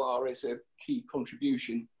out that OR is a key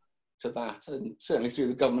contribution to that. And certainly through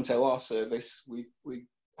the government OR service, we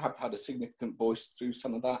have had a significant voice through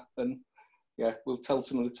some of that. And yeah, we'll tell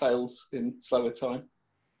some of the tales in slower time.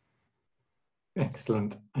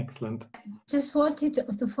 Excellent, excellent. Just wanted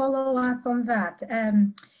to follow up on that.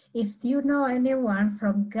 If you know anyone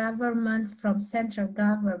from government, from central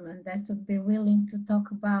government, that would be willing to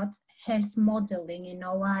talk about health modeling in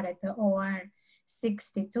OR at the OR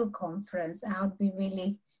 62 conference, I would be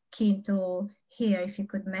really keen to hear. If you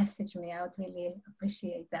could message me, I would really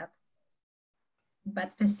appreciate that.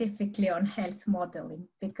 But specifically on health modeling,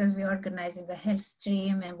 because we're organizing the health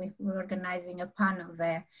stream and we're organizing a panel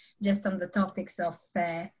there just on the topics of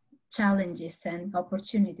challenges and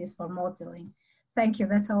opportunities for modeling. Thank you,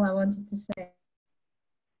 that's all I wanted to say.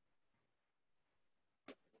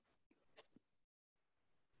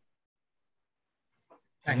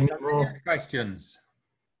 Any more questions?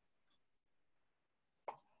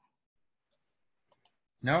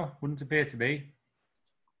 No, wouldn't appear to be.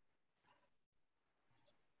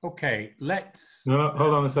 Okay, let's... No,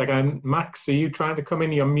 hold on a second. Max, are you trying to come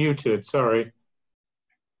in? You're muted, sorry.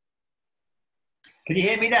 Can you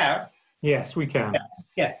hear me now? Yes, we can.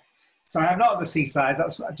 Yeah. So I'm not at the seaside,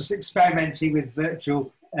 that's just experimenting with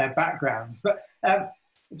virtual backgrounds. But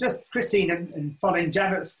just Christine and following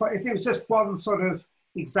Janet's point, if there was just one sort of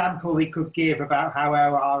example we could give about how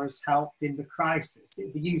OR has helped in the crisis,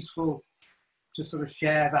 it'd be useful to sort of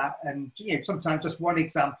share that. And sometimes just one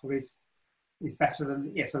example is better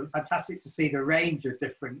than, so fantastic to see the range of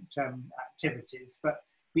different activities, but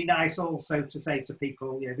be nice also to say to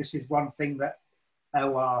people, this is one thing that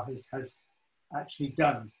OR has actually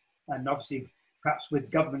done. And obviously, perhaps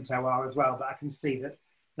with government OR as well, but I can see that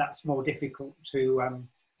that's more difficult to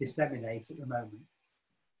disseminate at the moment.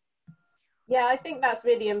 Yeah, I think that's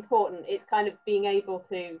really important. It's kind of being able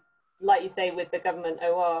to, like you say, with the government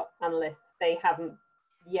OR analysts, they haven't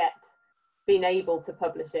yet been able to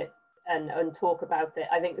publish it and talk about it.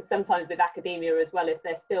 I think sometimes with academia as well, if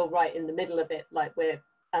they're still right in the middle of it, like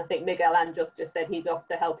I think Miguel Anjos just said he's off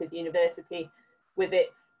to help his university with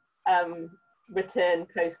its return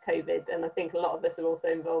post-COVID, and I think a lot of us are also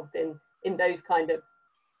involved in those kind of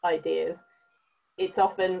ideas. It's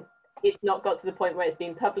not got to the point where it's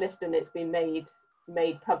been published and it's been made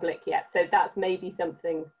public yet. So that's maybe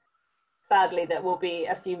something, sadly, that will be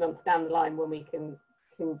a few months down the line when we can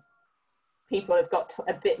people have got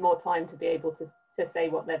a bit more time to be able to say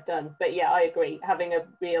what they've done. But yeah, I agree. Having a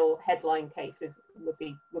real headline case would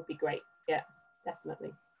be great. Yeah,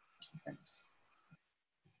 definitely. Thanks.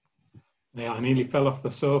 Yeah, I nearly fell off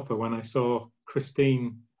the sofa when I saw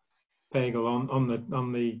Christine Pagel on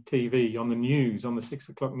the TV, on the news, on the 6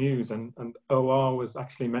 o'clock news, and OR was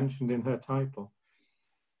actually mentioned in her title.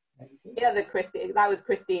 Yeah, that was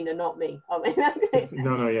Christina, not me.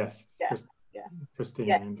 No, yes. Yeah. Christine,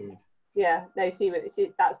 yeah. Indeed. Yeah, no,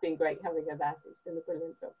 that's been great having her back. It's been a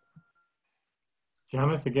brilliant job.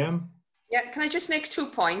 Janet, again? Yeah, can I just make 2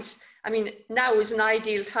 points? I mean, now is an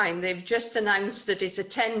ideal time. They've just announced that it's a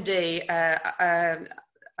 10-day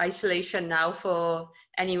isolation now for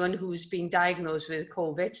anyone who's been diagnosed with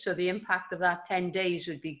COVID. So the impact of that 10 days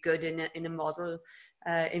would be good in a model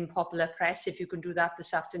in popular press, if you can do that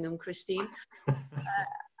this afternoon, Christine.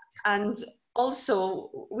 And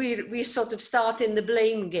also, we're sort of starting the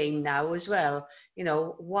blame game now as well.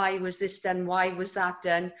 Why was this done? Why was that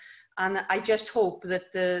done? And I just hope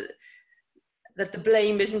that the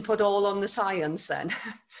blame isn't put all on the science then.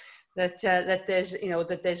 that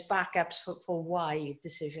there's backups for why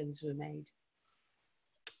decisions were made.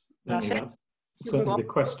 That's it. Certainly the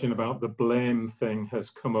question about the blame thing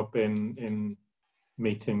has come up in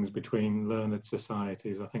meetings between learned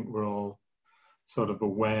societies. I think we're all sort of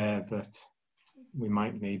aware that we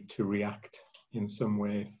might need to react in some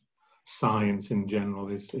way if science in general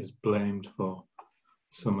is blamed for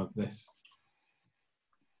some of this.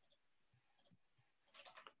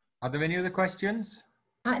 Are there any other questions?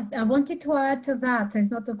 I wanted to add to that.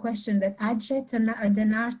 It's not a question, that I'd read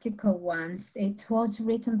an article once. It was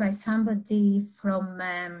written by somebody from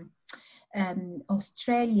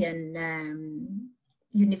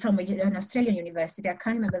from an Australian university. I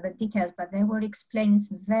can't remember the details, but they were explaining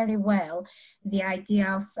very well the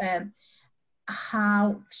idea of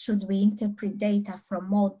how should we interpret data from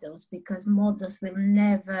models, because models will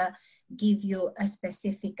never give you a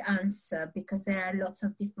specific answer, because there are lots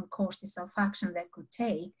of different courses of action that could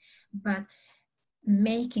take, but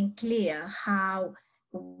making clear how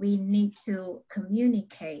we need to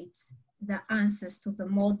communicate the answers to the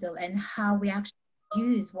model and how we actually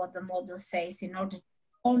use what the model says in order to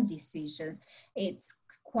own decisions. It's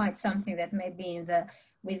quite something that maybe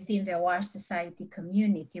within the OR society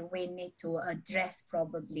community we need to address,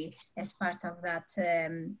 probably as part of that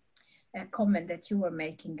comment that you were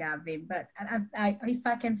making, Gavin. But if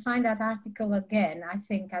I can find that article again, I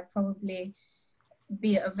think I'd probably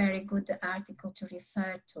be a very good article to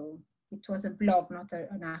refer to. It was a blog, not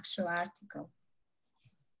an actual article.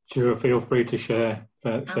 Sure, feel free to share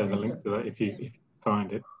the link to that if you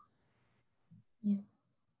find it. Yeah.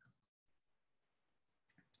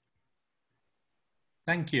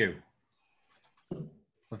 Thank you.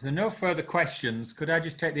 If there are no further questions, could I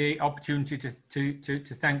just take the opportunity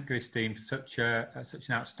to thank Christine for such an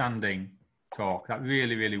outstanding talk. That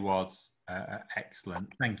really was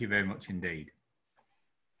excellent. Thank you very much indeed.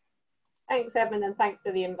 Thanks, Edmund, and thanks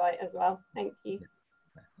for the invite as well. Thank you.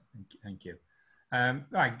 Thank you.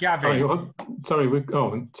 Right, Gavin.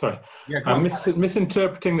 Sorry. Yeah, I'm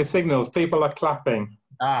misinterpreting the signals. People are clapping.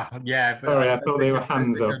 Ah, yeah. Sorry, I thought they were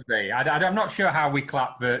hands up. I'm not sure how we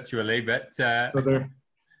clap virtually, but there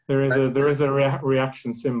is a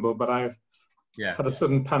reaction symbol, but I've had a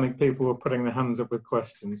sudden panic. People were putting their hands up with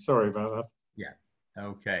questions. Sorry about that. Yeah.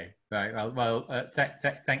 Okay. Right. Well.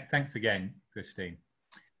 Thanks again, Christine.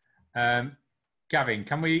 Gavin,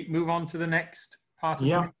 can we move on to the next part of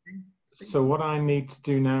the meeting? So what I need to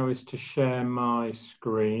do now is to share my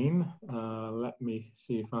screen. Let me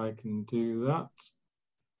see if I can do that.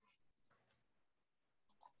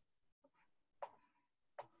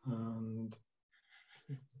 And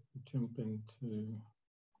jump into...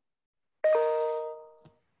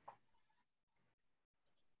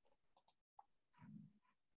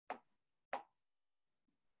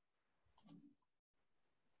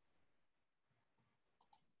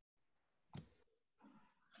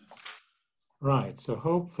 Right, so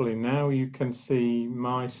hopefully now you can see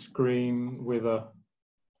my screen with a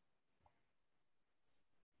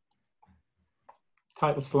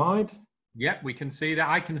title slide. Yep, we can see that.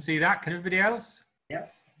 I can see that. Can everybody else?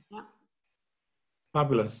 Yep.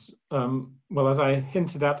 Fabulous. Well, as I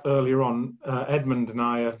hinted at earlier on, Edmund and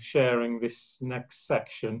I are sharing this next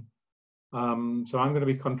section. So I'm going to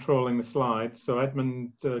be controlling the slides. So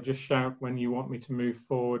Edmund, just shout when you want me to move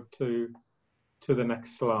forward to the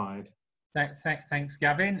next slide. Thanks,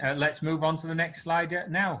 Gavin. Let's move on to the next slide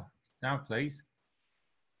now. Now, please.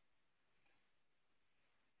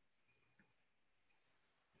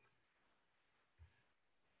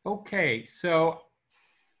 Okay, so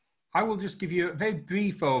I will just give you a very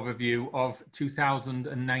brief overview of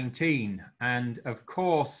 2019. And of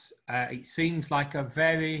course, it seems like a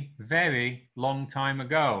very long time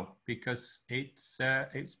ago because it's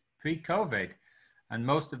pre-COVID. And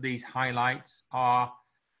most of these highlights are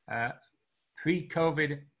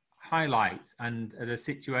pre-COVID highlights, and the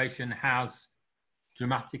situation has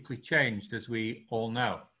dramatically changed, as we all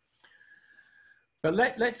know. But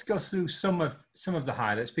let's go through some of the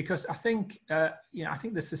highlights, because I think I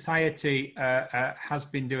think the society has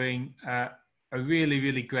been doing a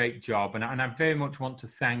really great job, and I very much want to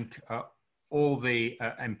thank all the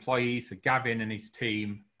employees, Gavin and his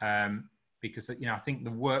team, because I think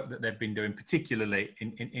the work that they've been doing, particularly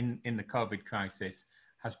in the COVID crisis,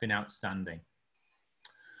 has been outstanding.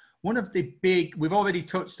 One of the big, we've already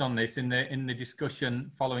touched on this in the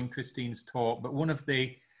discussion following Christine's talk, but one of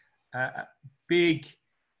the big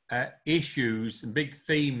issues and big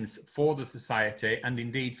themes for the society and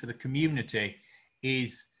indeed for the community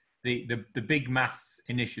is the big maths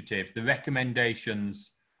initiative, the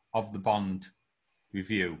recommendations of the bond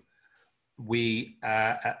review. We,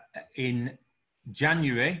 in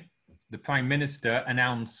January, the Prime Minister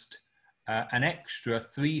announced an extra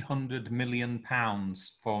 £300 million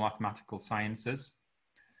for mathematical sciences.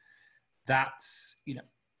 That's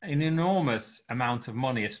an enormous amount of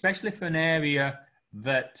money, especially for an area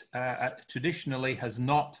that traditionally has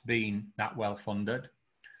not been that well funded.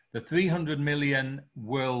 The 300 million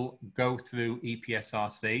will go through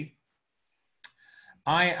EPSRC.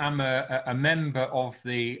 I am a member of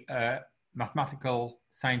the Mathematical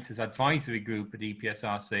Sciences Advisory Group at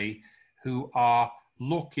EPSRC, who are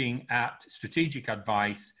looking at strategic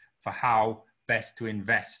advice for how best to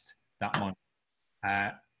invest that money.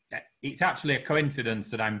 It's actually a coincidence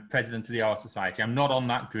that I'm president of the ORS Society. I'm not on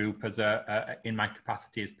that group as in my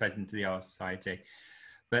capacity as president of the ORS Society,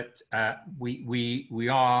 but we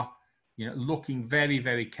are looking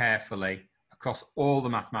very carefully across all the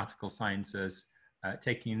mathematical sciences,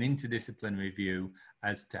 taking an interdisciplinary view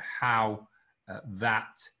as to how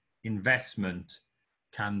that investment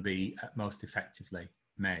can be most effectively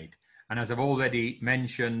made. And as I've already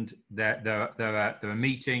mentioned, there are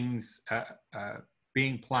meetings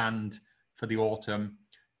being planned for the autumn,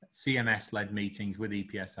 CMS-led meetings with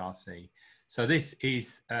EPSRC. So this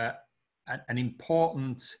is an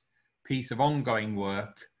important piece of ongoing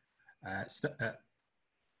work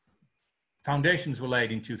foundations were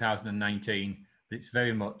laid in 2019, but it's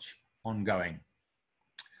very much ongoing.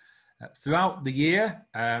 Throughout the year,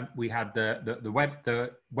 we had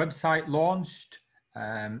the website launched,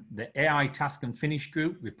 the AI Task and Finish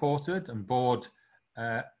group reported, and board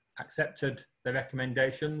accepted the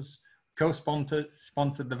recommendations, co-sponsored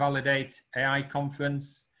the Validate AI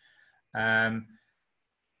conference. A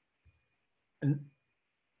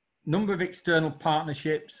number of external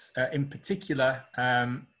partnerships, in particular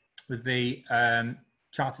with the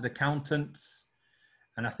chartered accountants,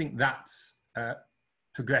 and I think that's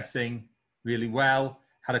progressing really well.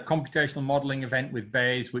 Had a computational modelling event with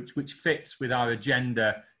Bayes, which fits with our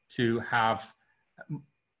agenda to have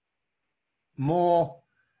more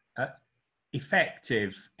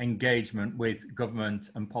effective engagement with government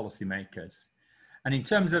and policymakers. And in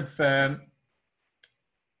terms of the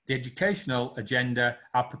educational agenda,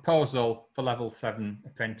 our proposal for level 7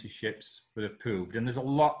 apprenticeships was approved, and there's a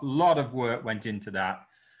lot of work went into that.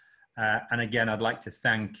 And again, I'd like to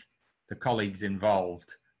thank the colleagues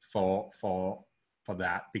involved for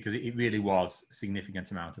that, because it really was a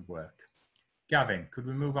significant amount of work. Gavin, could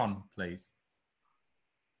we move on, please?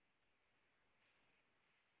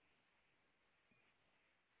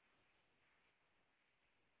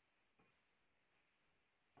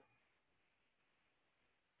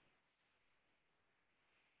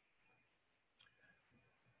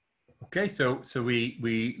 Okay, so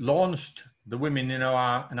we launched the Women in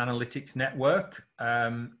OR and Analytics Network.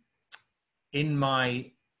 In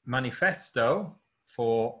my manifesto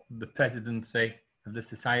for the presidency of the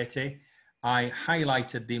Society, I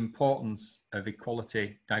highlighted the importance of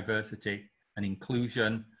equality, diversity and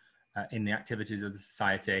inclusion in the activities of the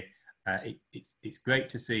Society. It's great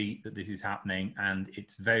to see that this is happening, and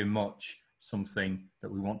it's very much something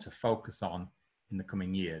that we want to focus on in the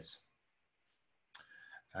coming years.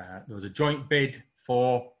 There was a joint bid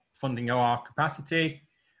for funding OR capacity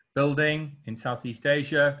building in Southeast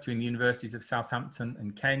Asia between the universities of Southampton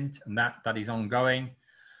and Kent, and that is ongoing.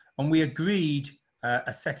 And we agreed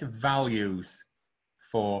a set of values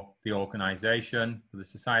for the organisation, for the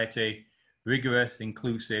Society: rigorous,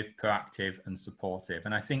 inclusive, proactive and supportive.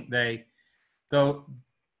 And I think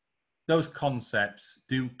those concepts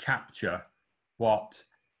do capture what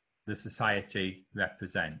the Society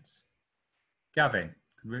represents. Gavin,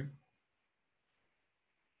 could we?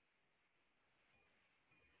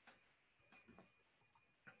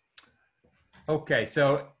 Okay,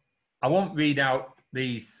 so I won't read out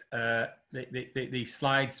these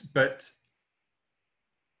slides, but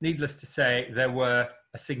needless to say, there were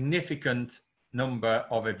a significant number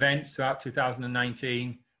of events throughout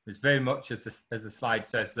 2019. It was very much, as the slide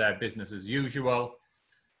says there, business as usual.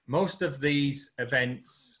 Most of these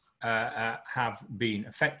events have been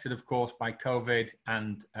affected, of course, by COVID,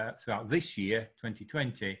 and throughout this year,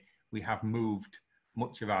 2020, we have moved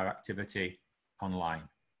much of our activity online.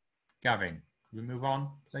 Gavin, could we move on,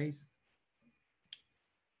 please?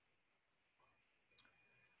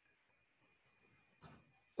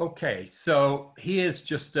 Okay, so here's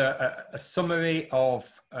just a summary of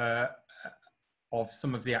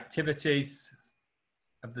some of the activities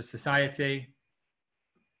of the Society: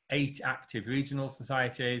 8 active regional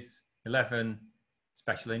societies, 11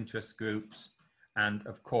 special interest groups, and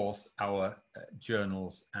of course our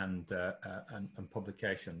journals and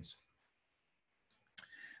publications.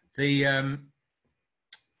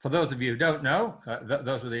 For those of you who don't know,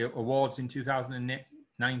 those were the awards in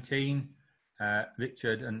 2019,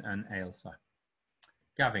 Richard and Ailsa.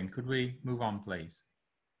 Gavin, could we move on, please?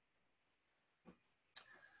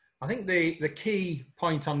 I think the key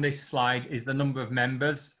point on this slide is the number of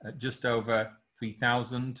members, just over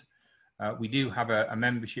 3,000. We do have a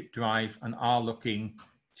membership drive and are looking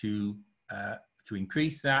to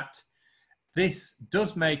increase that. This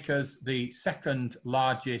does make us the second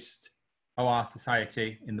largest OR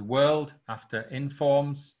society in the world after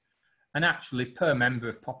Informs, and actually per member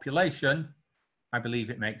of population, I believe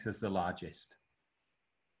it makes us the largest.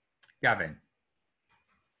 Gavin.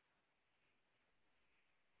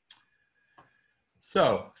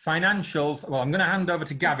 So financials, well, I'm going to hand over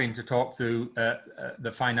to Gavin to talk through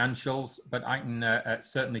the financials, but I can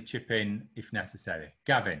certainly chip in if necessary.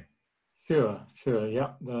 Gavin. Sure,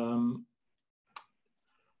 yeah.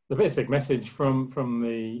 The basic message from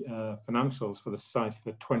the financials for the Society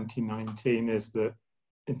for 2019 is that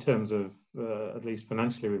in terms of, at least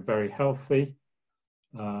financially, we're very healthy.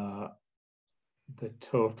 The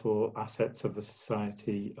total assets of the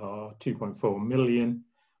Society are 2.4 million,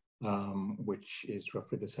 which is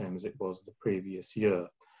roughly the same as it was the previous year.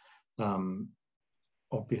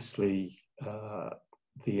 Obviously,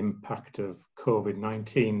 the impact of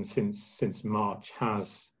COVID-19 since March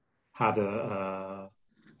has had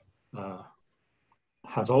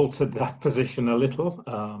has altered that position a little,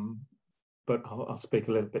 but I'll speak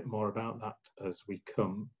a little bit more about that as we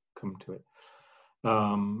come to it.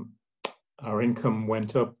 Our income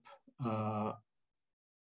went up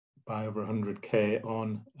by over 100k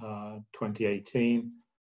on 2018.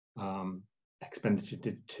 Expenditure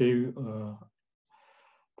did too,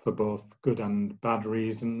 for both good and bad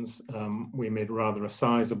reasons. We made rather a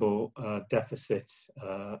sizable deficit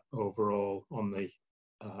overall on the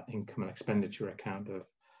income and expenditure account of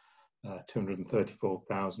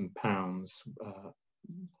 £234,000,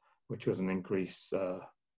 which was an increase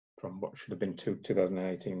from what should have been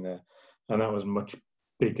 2018 there. And that was much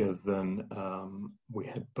bigger than we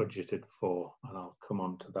had budgeted for. And I'll come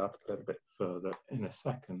on to that a little bit further in a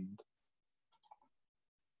second.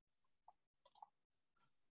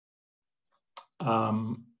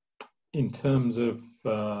 In terms of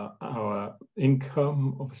our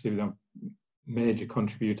income, obviously the major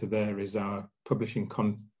contributor there is our publishing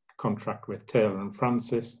contract with Taylor &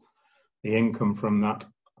 Francis. The income from that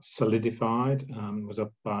solidified and was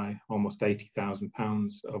up by almost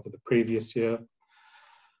 £80,000 over the previous year.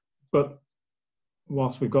 But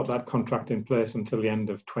whilst we've got that contract in place until the end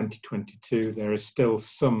of 2022, there is still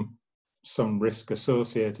some risk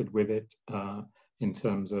associated with it in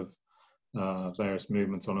terms of various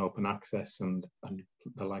movements on open access and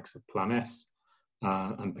the likes of Plan S,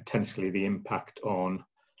 and potentially the impact on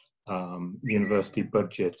university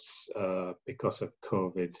budgets because of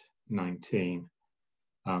COVID-19.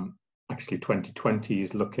 Actually, 2020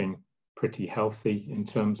 is looking pretty healthy in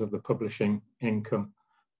terms of the publishing income,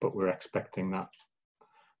 but we're expecting that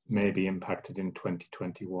may be impacted in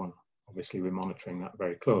 2021. Obviously, we're monitoring that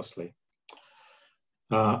very closely.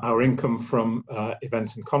 Our income from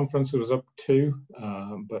events and conferences was up too,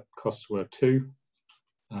 but costs were too.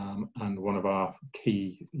 And one of our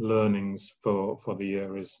key learnings for the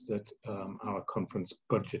year is that our conference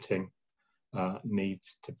budgeting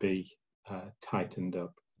needs to be tightened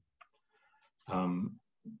up.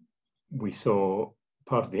 We saw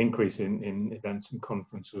part of the increase in events and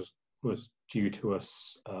conferences was due to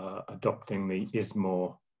us adopting the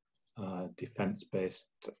ISMOR defence-based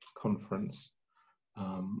conference,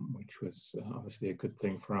 which was obviously a good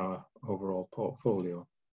thing for our overall portfolio.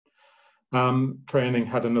 Training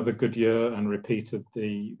had another good year and repeated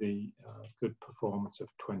the good performance of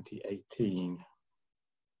 2018.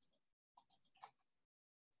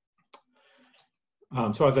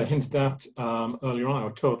 So as I hinted at earlier on,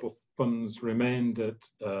 our total funds remained at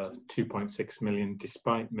 2.6 million,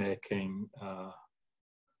 despite making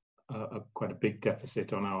quite a big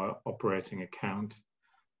deficit on our operating account.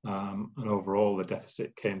 And overall, the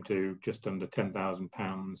deficit came to just under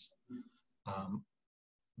 £10,000.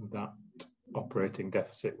 That operating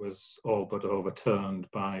deficit was all but overturned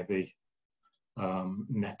by the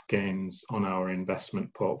net gains on our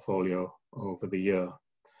investment portfolio over the year.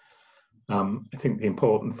 I think the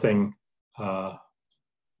important thing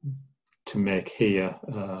to make here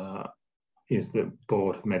is that the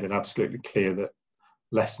board have made it absolutely clear that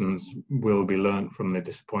lessons will be learned from the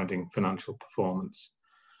disappointing financial performance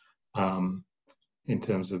in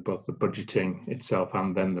terms of both the budgeting itself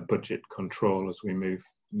and then the budget control as we move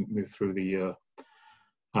through the year.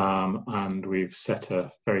 And we've set a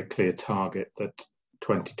very clear target that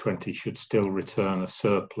 2020 should still return a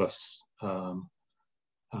surplus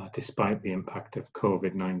despite the impact of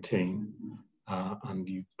COVID-19. And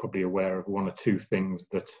you're probably aware of one or two things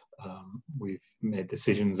that we've made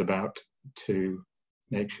decisions about to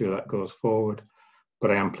make sure that goes forward.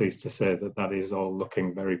 But I am pleased to say that that is all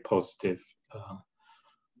looking very positive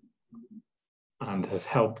and has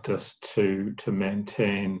helped us to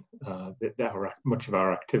maintain much of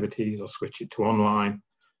our activities or switch it to online.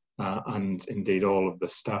 And indeed, all of the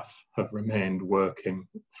staff have remained working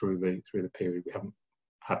through the period. We haven't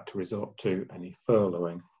had to resort to any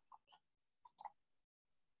furloughing.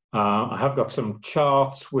 I have got some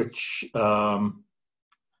charts from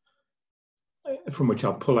which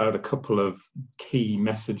I'll pull out a couple of key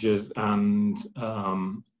messages, and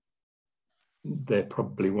they're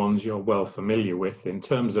probably ones you're well familiar with. In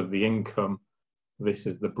terms of the income, this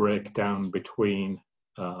is the breakdown between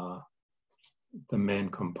the main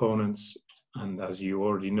components, and as you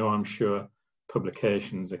already know, I'm sure,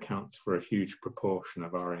 publications accounts for a huge proportion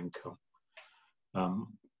of our income.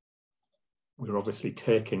 We're obviously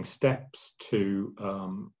taking steps to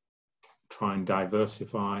try and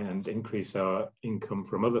diversify and increase our income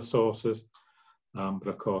from other sources. But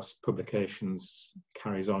of course, publications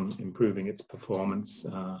carries on improving its performance,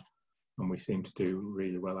 and we seem to do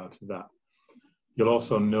really well out of that. You'll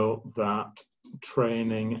also note that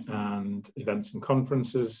training and events and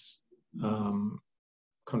conferences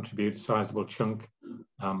contribute a sizable chunk.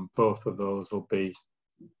 Both of those will be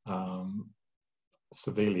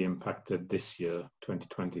severely impacted this year,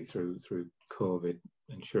 2020, through COVID,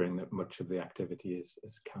 ensuring that much of the activity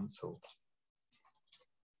is cancelled.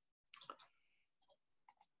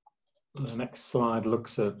 The next slide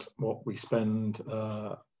looks at what we spend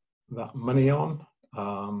that money on.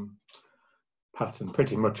 Pattern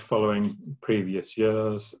pretty much following previous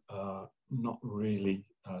years, not really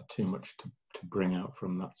too much to bring out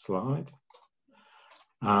from that slide.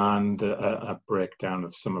 And a breakdown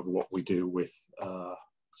of some of what we do with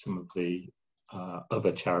some of the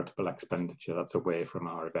other charitable expenditure that's away from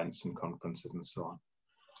our events and conferences and so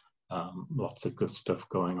on. Lots of good stuff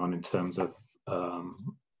going on in terms of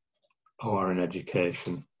OR in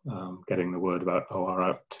education, getting the word about OR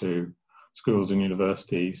out to schools and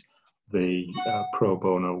universities, the pro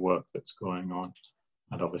bono work that's going on,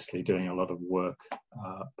 and obviously doing a lot of work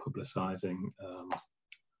publicising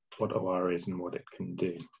what OR is and what it can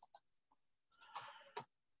do.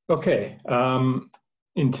 Okay,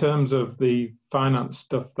 in terms of the finance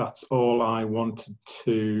stuff, that's all I wanted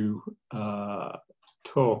to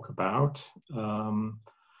talk about.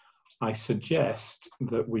 I suggest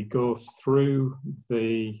that we go through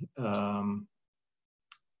the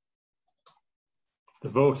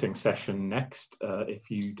voting session next, if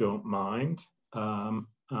you don't mind, and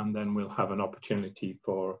then we'll have an opportunity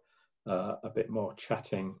for a bit more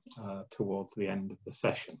chatting towards the end of the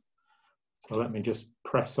session. So let me just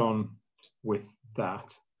press on with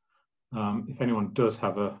that. If anyone does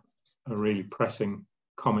have a really pressing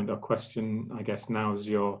comment or question, I guess now is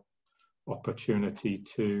your opportunity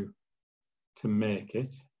to make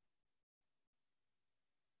it.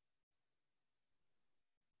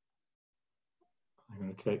 I'm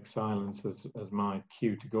going to take silence as my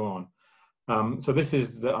cue to go on. So this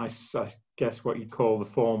is, I guess, what you call the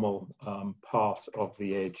formal part of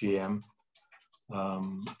the AGM.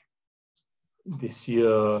 This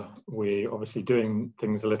year, we're obviously doing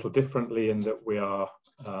things a little differently in that we are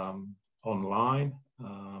online,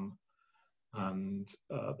 and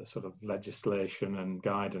the sort of legislation and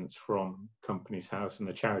guidance from Companies House and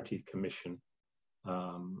the Charity Commission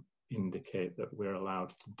indicate that we're allowed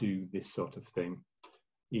to do this sort of thing,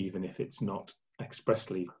 even if it's not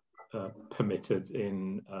expressly permitted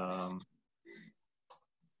in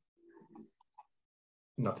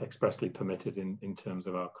in terms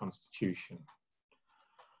of our constitution.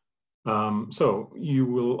 So you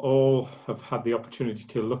will all have had the opportunity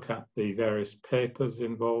to look at the various papers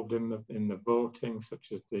involved in the voting,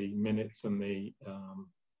 such as the minutes and the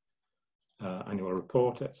annual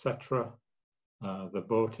report, etc. The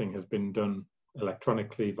voting has been done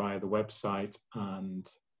electronically via the website and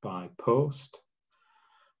by post.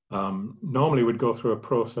 Normally we'd go through a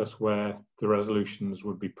process where the resolutions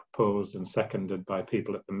would be proposed and seconded by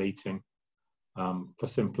people at the meeting. For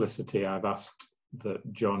simplicity, I've asked that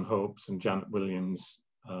John Hopes and Janet Williams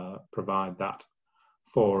provide that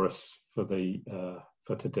for us for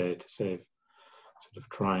today, to save sort of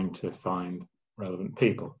trying to find relevant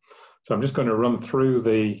people. So I'm just going to run through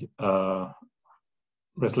the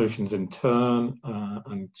resolutions in turn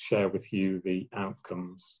and share with you the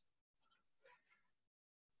outcomes.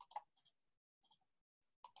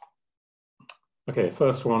 Okay,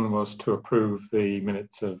 first one was to approve the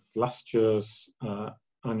minutes of last year's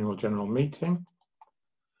annual general meeting.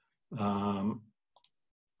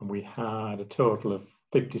 We had a total of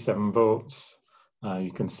 57 votes.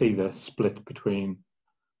 You can see the split between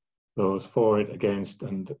those for it, against,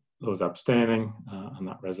 and those abstaining, and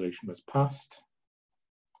that resolution was passed.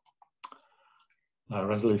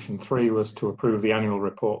 Resolution 3 was to approve the annual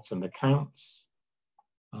reports and accounts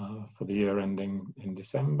for the year ending in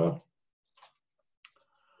December.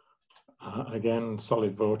 Again,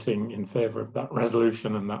 solid voting in favour of that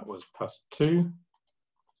resolution, and that was passed too.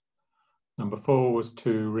 Number 4 was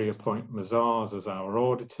to reappoint Mazars as our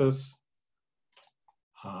auditors.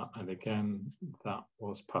 And again, that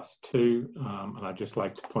was passed too. And I'd just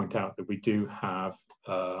like to point out that we do have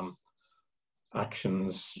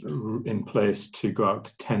actions in place to go out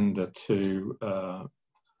to tender to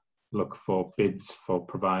look for bids for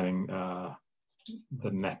providing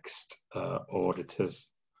the next auditors,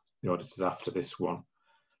 the auditors after this one,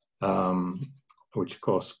 which of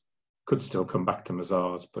course could still come back to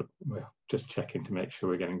Mazars, but we're just checking to make sure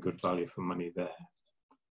we're getting good value for money there.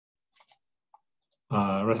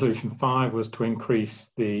 Resolution 5 was to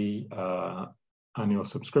increase the annual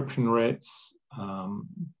subscription rates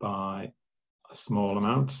by a small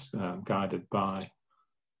amount, guided by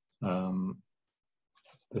the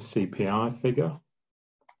CPI figure.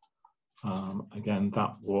 Again,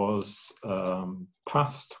 that was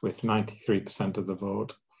passed with 93% of the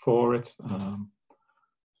vote for it.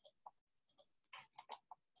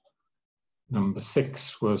 Number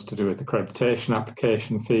 6 was to do with accreditation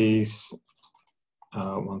application fees.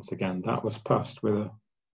 Once again, that was passed with a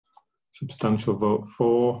substantial vote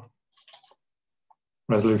for.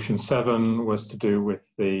 Resolution 7 was to do with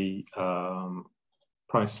the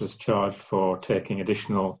priceless charge for taking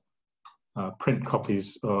additional print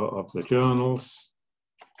copies of the journals.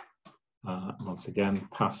 Once again,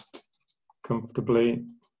 passed comfortably.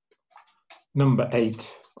 Number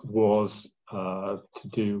 8 was to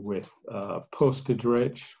do with postage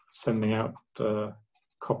rate, sending out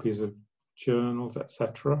copies of journals,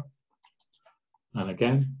 etc. And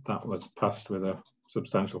again, that was passed with a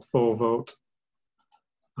substantial for vote.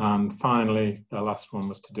 And finally, the last one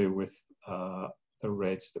was to do with the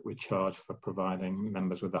rates that we charge for providing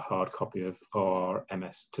members with a hard copy of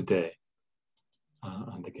ORS Today.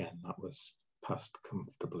 And again, that was passed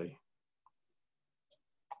comfortably.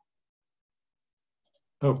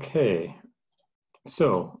 Okay,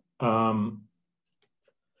 so the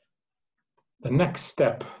next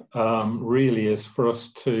step really is for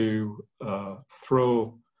us to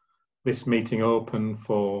throw this meeting open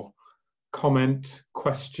for comment,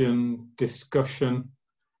 question, discussion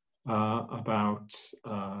about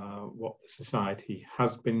what the Society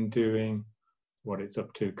has been doing, what it's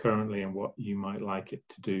up to currently, and what you might like it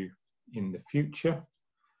to do in the future.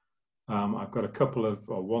 I've got a couple of,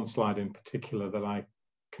 or one slide in particular that I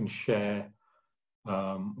can share,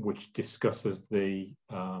 which discusses the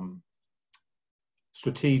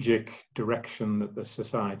strategic direction that the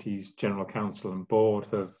Society's General Council and Board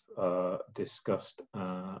have discussed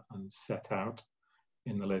and set out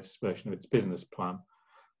in the latest version of its business plan.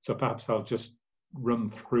 So perhaps I'll just run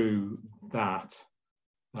through that,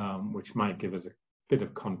 which might give us a bit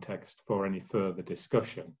of context for any further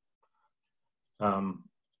discussion.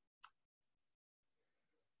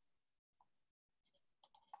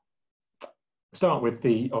 Start with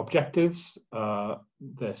the objectives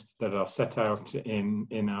that are set out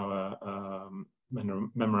in our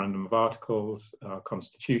memorandum of articles, our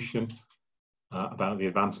constitution, about the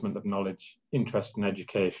advancement of knowledge, interest and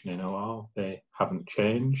education in OR. They haven't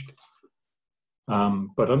changed.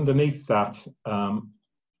 But underneath that,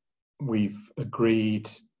 we've agreed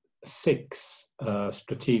 6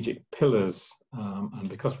 strategic pillars. And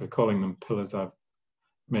because we're calling them pillars, I've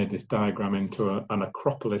made this diagram into an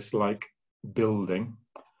Acropolis-like building.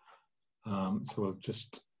 So we'll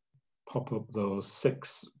just pop up those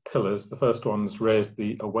 6 pillars. The first one's raise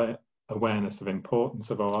the awareness of importance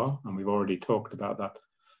of OR, and we've already talked about that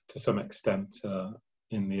to some extent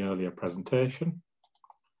in the earlier presentation.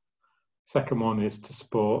 Second one is to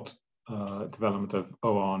support development of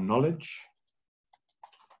OR knowledge,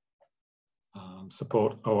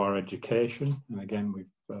 support OR education, and again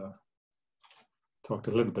we've talked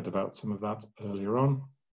a little bit about some of that earlier on.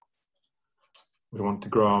 We want to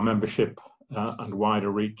grow our membership and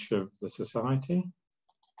wider reach of the Society.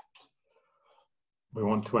 We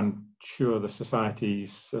want to ensure the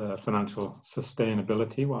Society's financial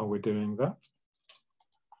sustainability while we're doing that.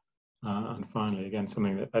 And finally, again,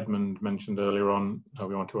 something that Edmund mentioned earlier on,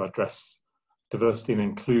 we want to address diversity and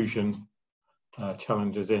inclusion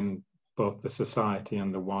challenges in both the Society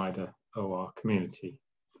and the wider OR community.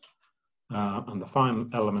 And the final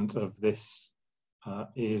element of this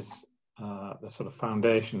is the sort of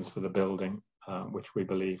foundations for the building, which we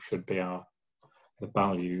believe should be the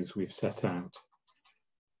values we've set out.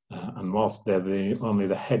 And whilst they're only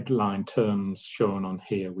the headline terms shown on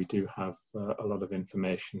here, we do have a lot of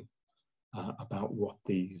information about what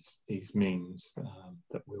these means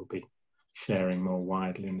that we'll be sharing more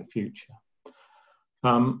widely in the future.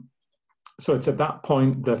 So it's at that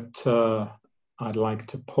point that I'd like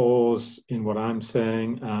to pause in what I'm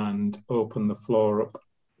saying and open the floor up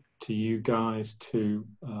to you guys to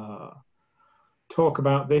talk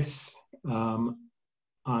about this.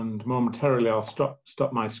 And momentarily I'll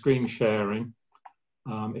stop my screen sharing.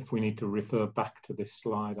 If we need to refer back to this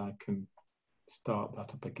slide, I can start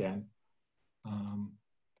that up again.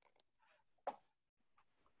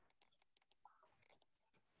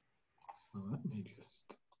 So let me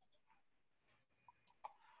just...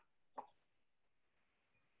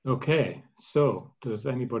 Okay, so does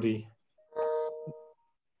anybody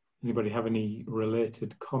have any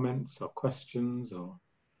related comments or questions or?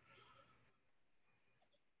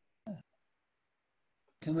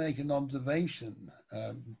 To make an observation,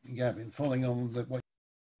 Gavin, following on what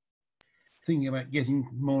thinking about getting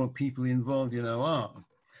more people involved in OR.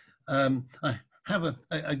 have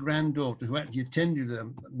a granddaughter who actually attended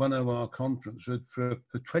one OR conference for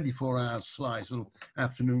a 24-hour slice, sort of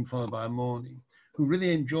afternoon followed by a morning, who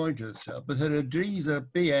really enjoyed herself, but her degrees are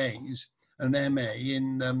BAs and MA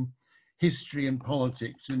in history and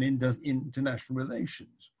politics and international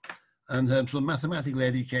relations. And her sort of mathematical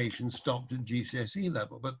education stopped at GCSE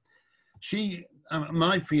level. But she,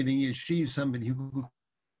 my feeling is she's somebody who...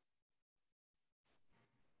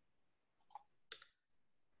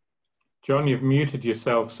 John, you've muted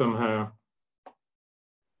yourself somehow.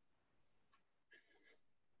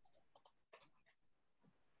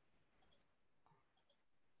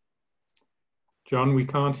 John, we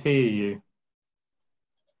can't hear you.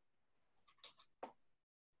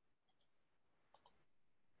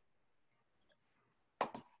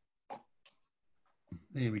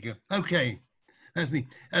 There we go. Okay, that's me.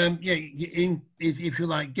 Yeah, if you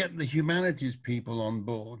like, get the humanities people on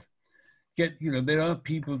board. There are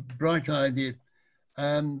people, bright idea.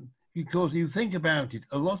 Because you think about it,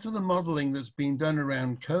 a lot of the modelling that's been done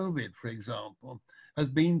around COVID, for example, has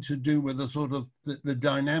been to do with the sort of the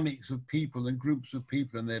dynamics of people and groups of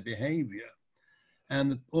people and their behaviour.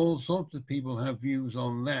 And all sorts of people have views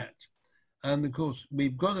on that. And of course,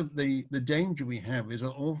 we've got the danger we have is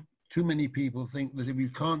that too many people think that if you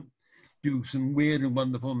can't do some weird and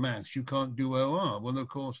wonderful maths, you can't do OR. Well, of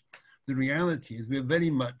course, the reality is we're very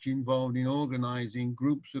much involved in organising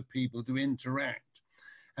groups of people to interact.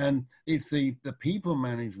 And if the people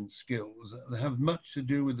management skills have much to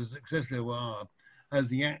do with the success of OR as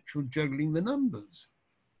the actual juggling the numbers.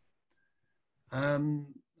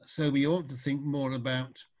 So we ought to think more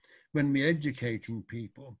about, when we're educating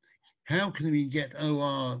people, how can we get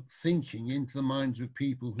OR thinking into the minds of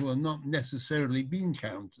people who are not necessarily bean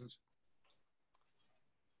counters?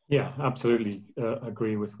 Yeah, absolutely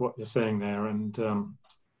agree with what you're saying there. And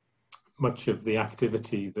much of the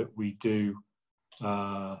activity that we do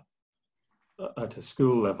at a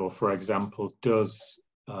school level, for example, does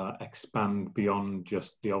expand beyond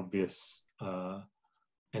just the obvious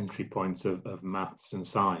entry points of maths and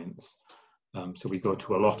science. So we go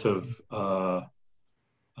to a lot of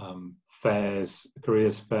fairs,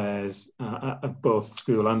 careers fairs at both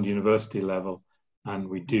school and university level, and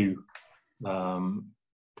we do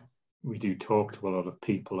talk to a lot of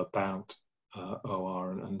people about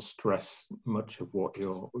OR and stress much of what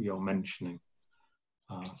you're mentioning.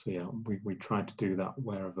 So yeah, we try to do that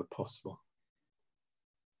wherever possible.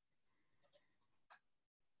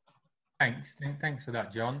 Thanks for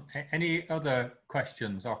that, John. Any other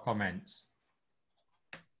questions or comments?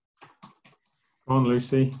 Go on,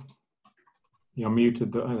 Lucy. You're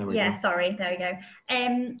muted. Oh, there we go. Sorry, there we go.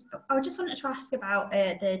 I just wanted to ask about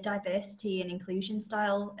the diversity and inclusion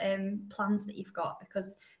style plans that you've got,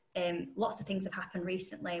 because lots of things have happened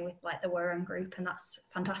recently with like the Warren group, and that's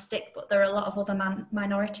fantastic, but there are a lot of other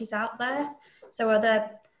minorities out there. So are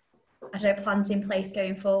there, I don't know, plans in place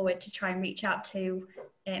going forward to try and reach out to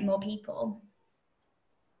more people?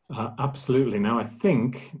 Absolutely. Now, I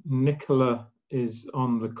think Nicola is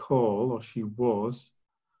on the call, or she was.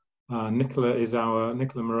 Nicola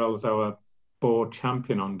Morell is our board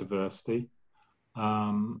champion on diversity.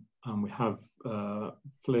 And we have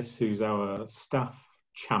Fliss, who's our staff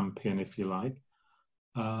champion, if you like.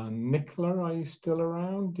 Nicola, are you still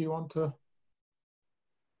around? Do you want to?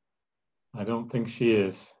 I don't think she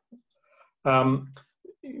is.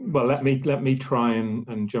 Well, let me try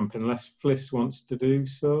and jump in, unless Fliss wants to do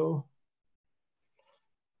so.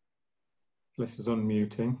 Fliss is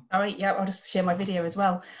unmuting. All right, yeah, I'll just share my video as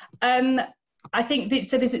well. I think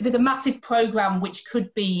there's a massive programme which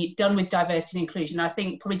could be done with diversity and inclusion. I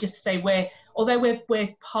think probably just to say although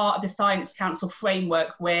we're part of the Science Council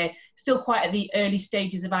framework, we're still quite at the early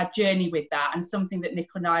stages of our journey with that. And something that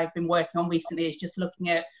Nicola and I have been working on recently is just looking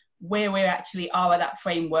at where we actually are at that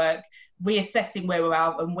framework, reassessing where we're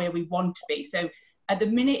at and where we want to be. So at the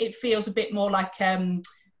minute, it feels a bit more like a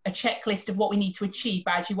checklist of what we need to achieve,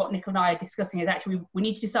 but actually what Nicola and I are discussing is actually we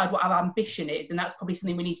need to decide what our ambition is, and that's probably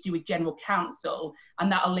something we need to do with General Council,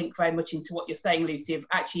 and that'll link very much into what you're saying, Lucy, of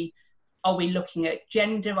actually, are we looking at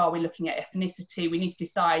gender, are we looking at ethnicity? We need to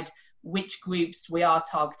decide which groups we are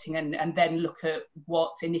targeting and then look at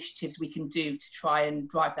what initiatives we can do to try and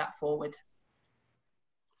drive that forward.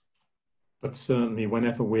 But certainly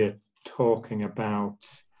whenever we're talking about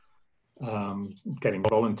getting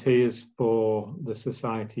volunteers for the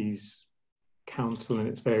Society's council and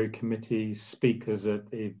its various committees, speakers at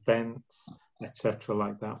events, etc.,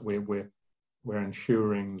 like that, we're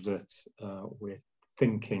ensuring that we're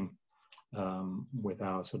thinking with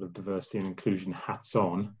our sort of diversity and inclusion hats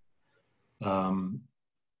on,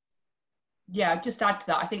 yeah, just add to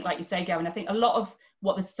that. I think, like you say, Gavin, I think a lot of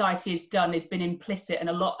what the society has done has been implicit, and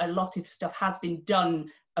a lot of stuff has been done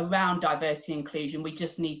around diversity and inclusion. We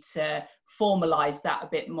just need to formalise that a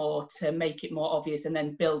bit more to make it more obvious, and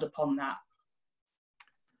then build upon that.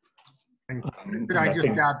 Could I just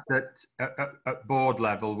add that at board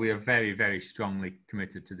level, we are very, very strongly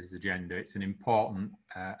committed to this agenda. It's an important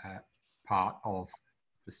part of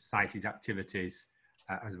the society's activities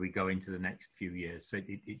as we go into the next few years. So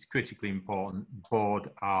it's critically important. Board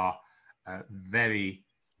are very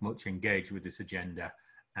much engaged with this agenda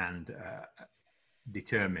and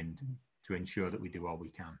determined to ensure that we do all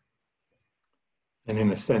we can. And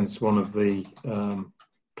in a sense, one of the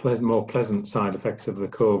more pleasant side effects of the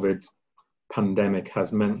COVID pandemic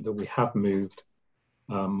has meant that we have moved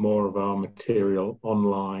more of our material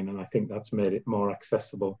online, and I think that's made it more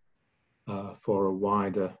accessible for a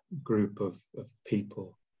wider group of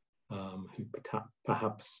people who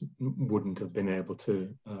perhaps wouldn't have been able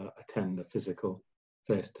to attend a physical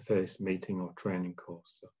face-to-face meeting or training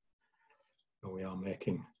course. So we are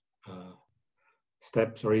making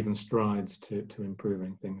steps or even strides to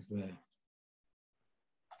improving things there.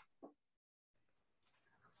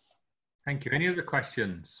 Thank you. Any other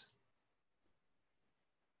questions?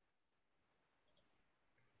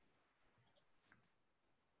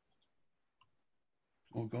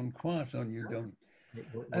 All gone quiet on you, Don.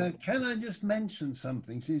 Can I just mention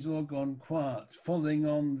something? Since it's all gone quiet, following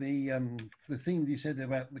on the thing you said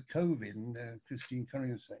about the COVID, and Christine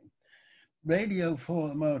Currie was saying. Radio 4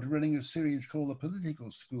 at the moment are running a series called The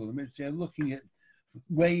Political School, in which they're looking at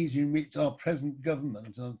ways in which our present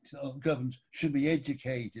government should be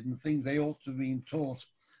educated, and things they ought to be taught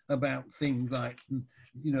about things like,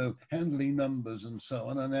 you know, handling numbers and so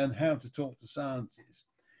on, and then how to talk to scientists,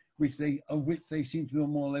 of which they seem to be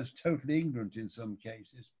more or less totally ignorant in some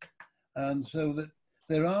cases. And so that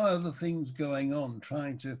there are other things going on,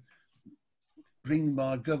 trying to bring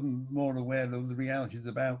our government more aware of the realities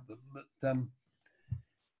about them. But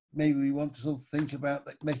maybe we want to sort of think about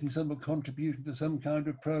making some contribution to some kind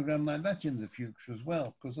of program like that in the future as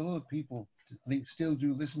well, because a lot of people, I think, still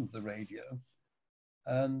do listen to the radio,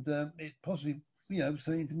 and it possibly, you know,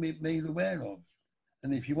 something to be made aware of.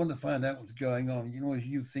 And if you want to find out what's going on, you know,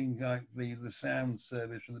 you think like the sound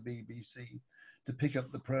service from the BBC to pick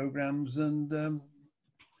up the programs and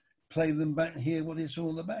play them back and hear what it's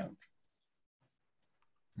all about.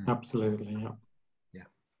 Absolutely, yeah. Yeah.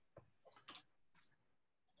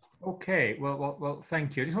 Okay. Well.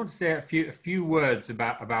 Thank you. I just want to say a few words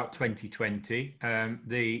about 2020. I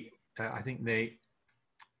think the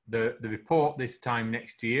report this time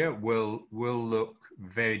next year will look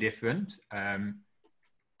very different.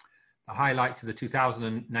 The highlights of the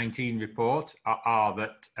 2019 report are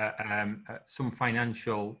that some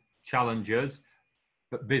financial challenges,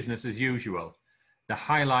 but business as usual. The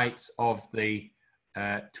highlights of the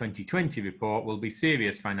 2020 report will be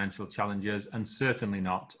serious financial challenges and certainly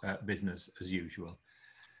not business as usual.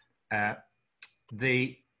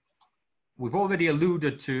 We've already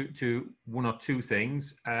alluded to one or two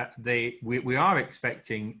things. We are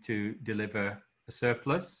expecting to deliver a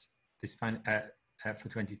surplus for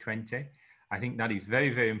 2020. I think that is very,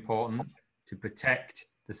 very important to protect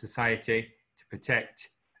the society, to protect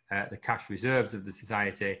the cash reserves of the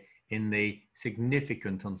society in the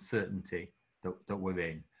significant uncertainty that we're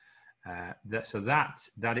in. That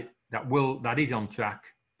is on track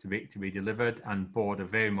to be delivered, and board are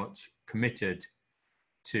very much committed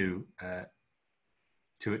to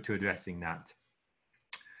addressing that.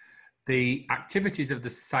 The activities of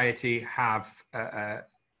the society have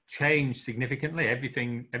changed significantly.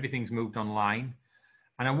 Everything's moved online,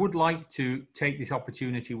 and I would like to take this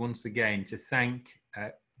opportunity once again to thank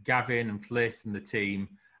Gavin and Fliss and the team.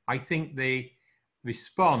 I think the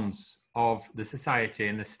response of the society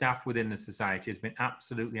and the staff within the society has been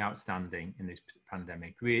absolutely outstanding in this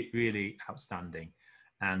pandemic, really outstanding,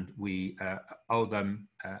 and we owe them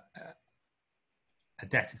a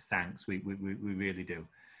debt of thanks. We really do.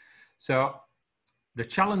 So the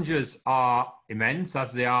challenges are immense,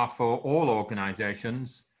 as they are for all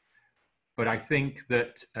organisations, but I think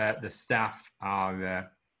that the staff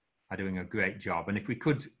are doing a great job. And if we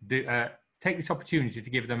could take this opportunity to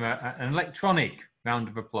give them an electronic round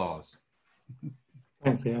of applause.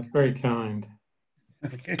 Thank you, that's very kind.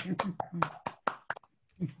 Okay.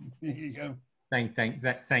 There you go.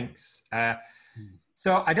 Thanks.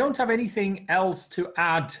 So I don't have anything else to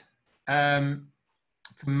add from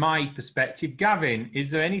my perspective. Gavin,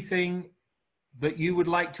 is there anything that you would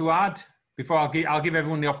like to add before I'll give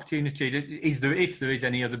everyone the opportunity? If there is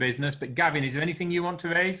any other business, but Gavin, is there anything you want to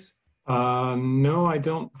raise? No, I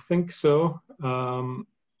don't think so.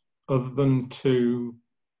 other than to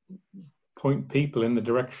point people in the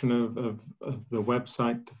direction of the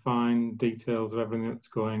website to find details of everything that's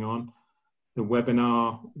going on. The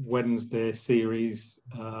webinar Wednesday series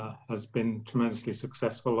has been tremendously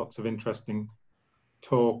successful. Lots of interesting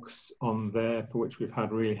talks on there for which we've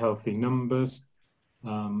had really healthy numbers.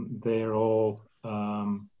 They're all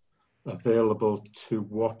available to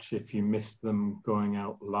watch if you missed them going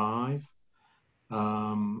out live.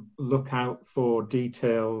 Look out for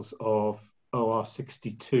details of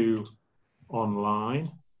OR62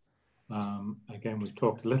 online. Again, we've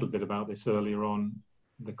talked a little bit about this earlier on.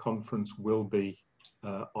 The conference will be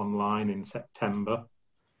online in September.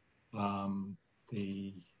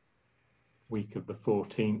 The week of the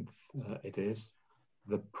 14th it is.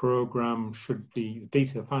 The program should be,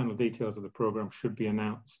 final details of the program should be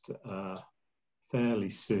announced fairly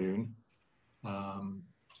soon.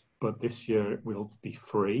 But this year it will be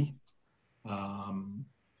free. And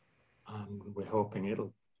we're hoping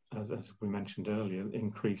it'll, as we mentioned earlier,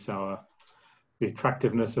 increase the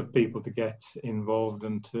attractiveness of people to get involved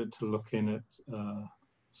and to look in at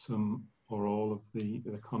some or all of the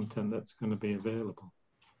content that's going to be available.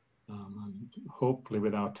 And hopefully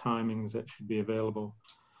with our timings, it should be available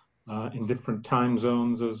in different time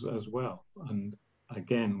zones as well. And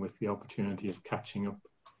again, with the opportunity of catching up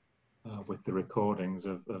with the recordings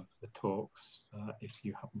of the talks if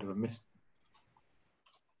you happen to have missed them.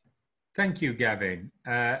 Thank you, Gavin.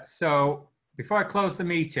 So before I close the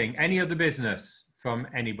meeting, any other business from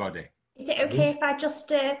anybody? Is it okay if I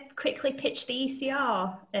just quickly pitch the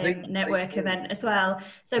ECR network event as well?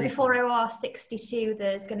 So before OR 62,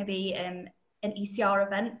 there's going to be an ECR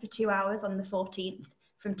event for 2 hours on the 14th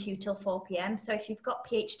from 2 till 4 p.m. So if you've got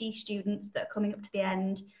PhD students that are coming up to the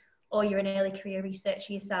end, or you're an early career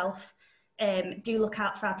researcher yourself, do look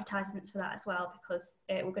out for advertisements for that as well, because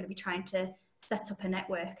we're going to be trying to set up a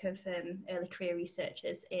network of early career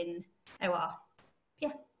researchers in OR.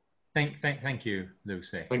 Yeah. Thank you,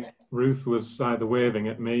 Lucy. I think Ruth was either waving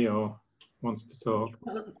at me or wants to talk.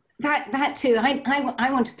 That too. I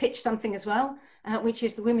want to pitch something as well, which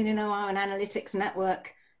is the Women in OR and Analytics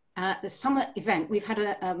Network. The summer event, we've had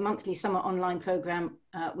a monthly summer online program,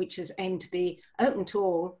 which is aimed to be open to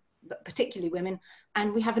all, but particularly women.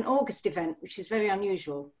 And we have an August event, which is very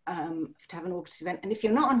unusual to have an August event. And if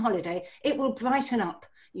you're not on holiday, it will brighten up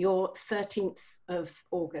your 13th of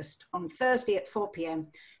August on Thursday at 4 p.m.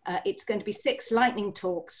 It's going to be 6 lightning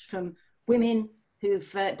talks from women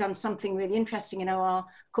who've done something really interesting in OR.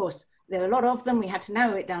 Of course, there are a lot of them. We had to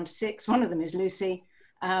narrow it down to 6. One of them is Lucy.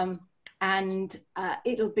 And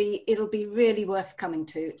it'll be really worth coming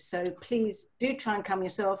to. So please do try and come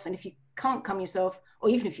yourself. And if you can't come yourself, or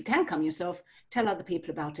even if you can come yourself, tell other people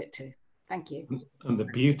about it too. Thank you. And the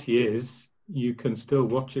beauty is you can still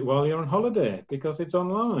watch it while you're on holiday because it's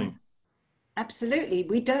online. Absolutely.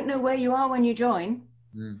 We don't know where you are when you join.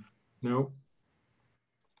 No.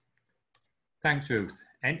 Thanks, Ruth.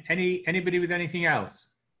 Anybody with anything else?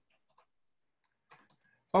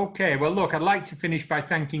 Okay, well, look, I'd like to finish by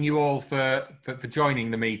thanking you all for joining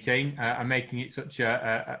the meeting and making it such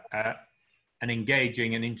an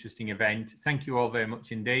engaging and interesting event. Thank you all very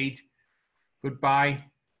much indeed. Goodbye,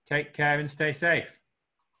 take care and stay safe.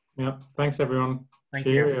 Yeah, thanks everyone. Thank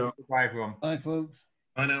Cheerio. you. Goodbye, everyone. Bye, folks.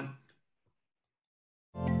 Bye now.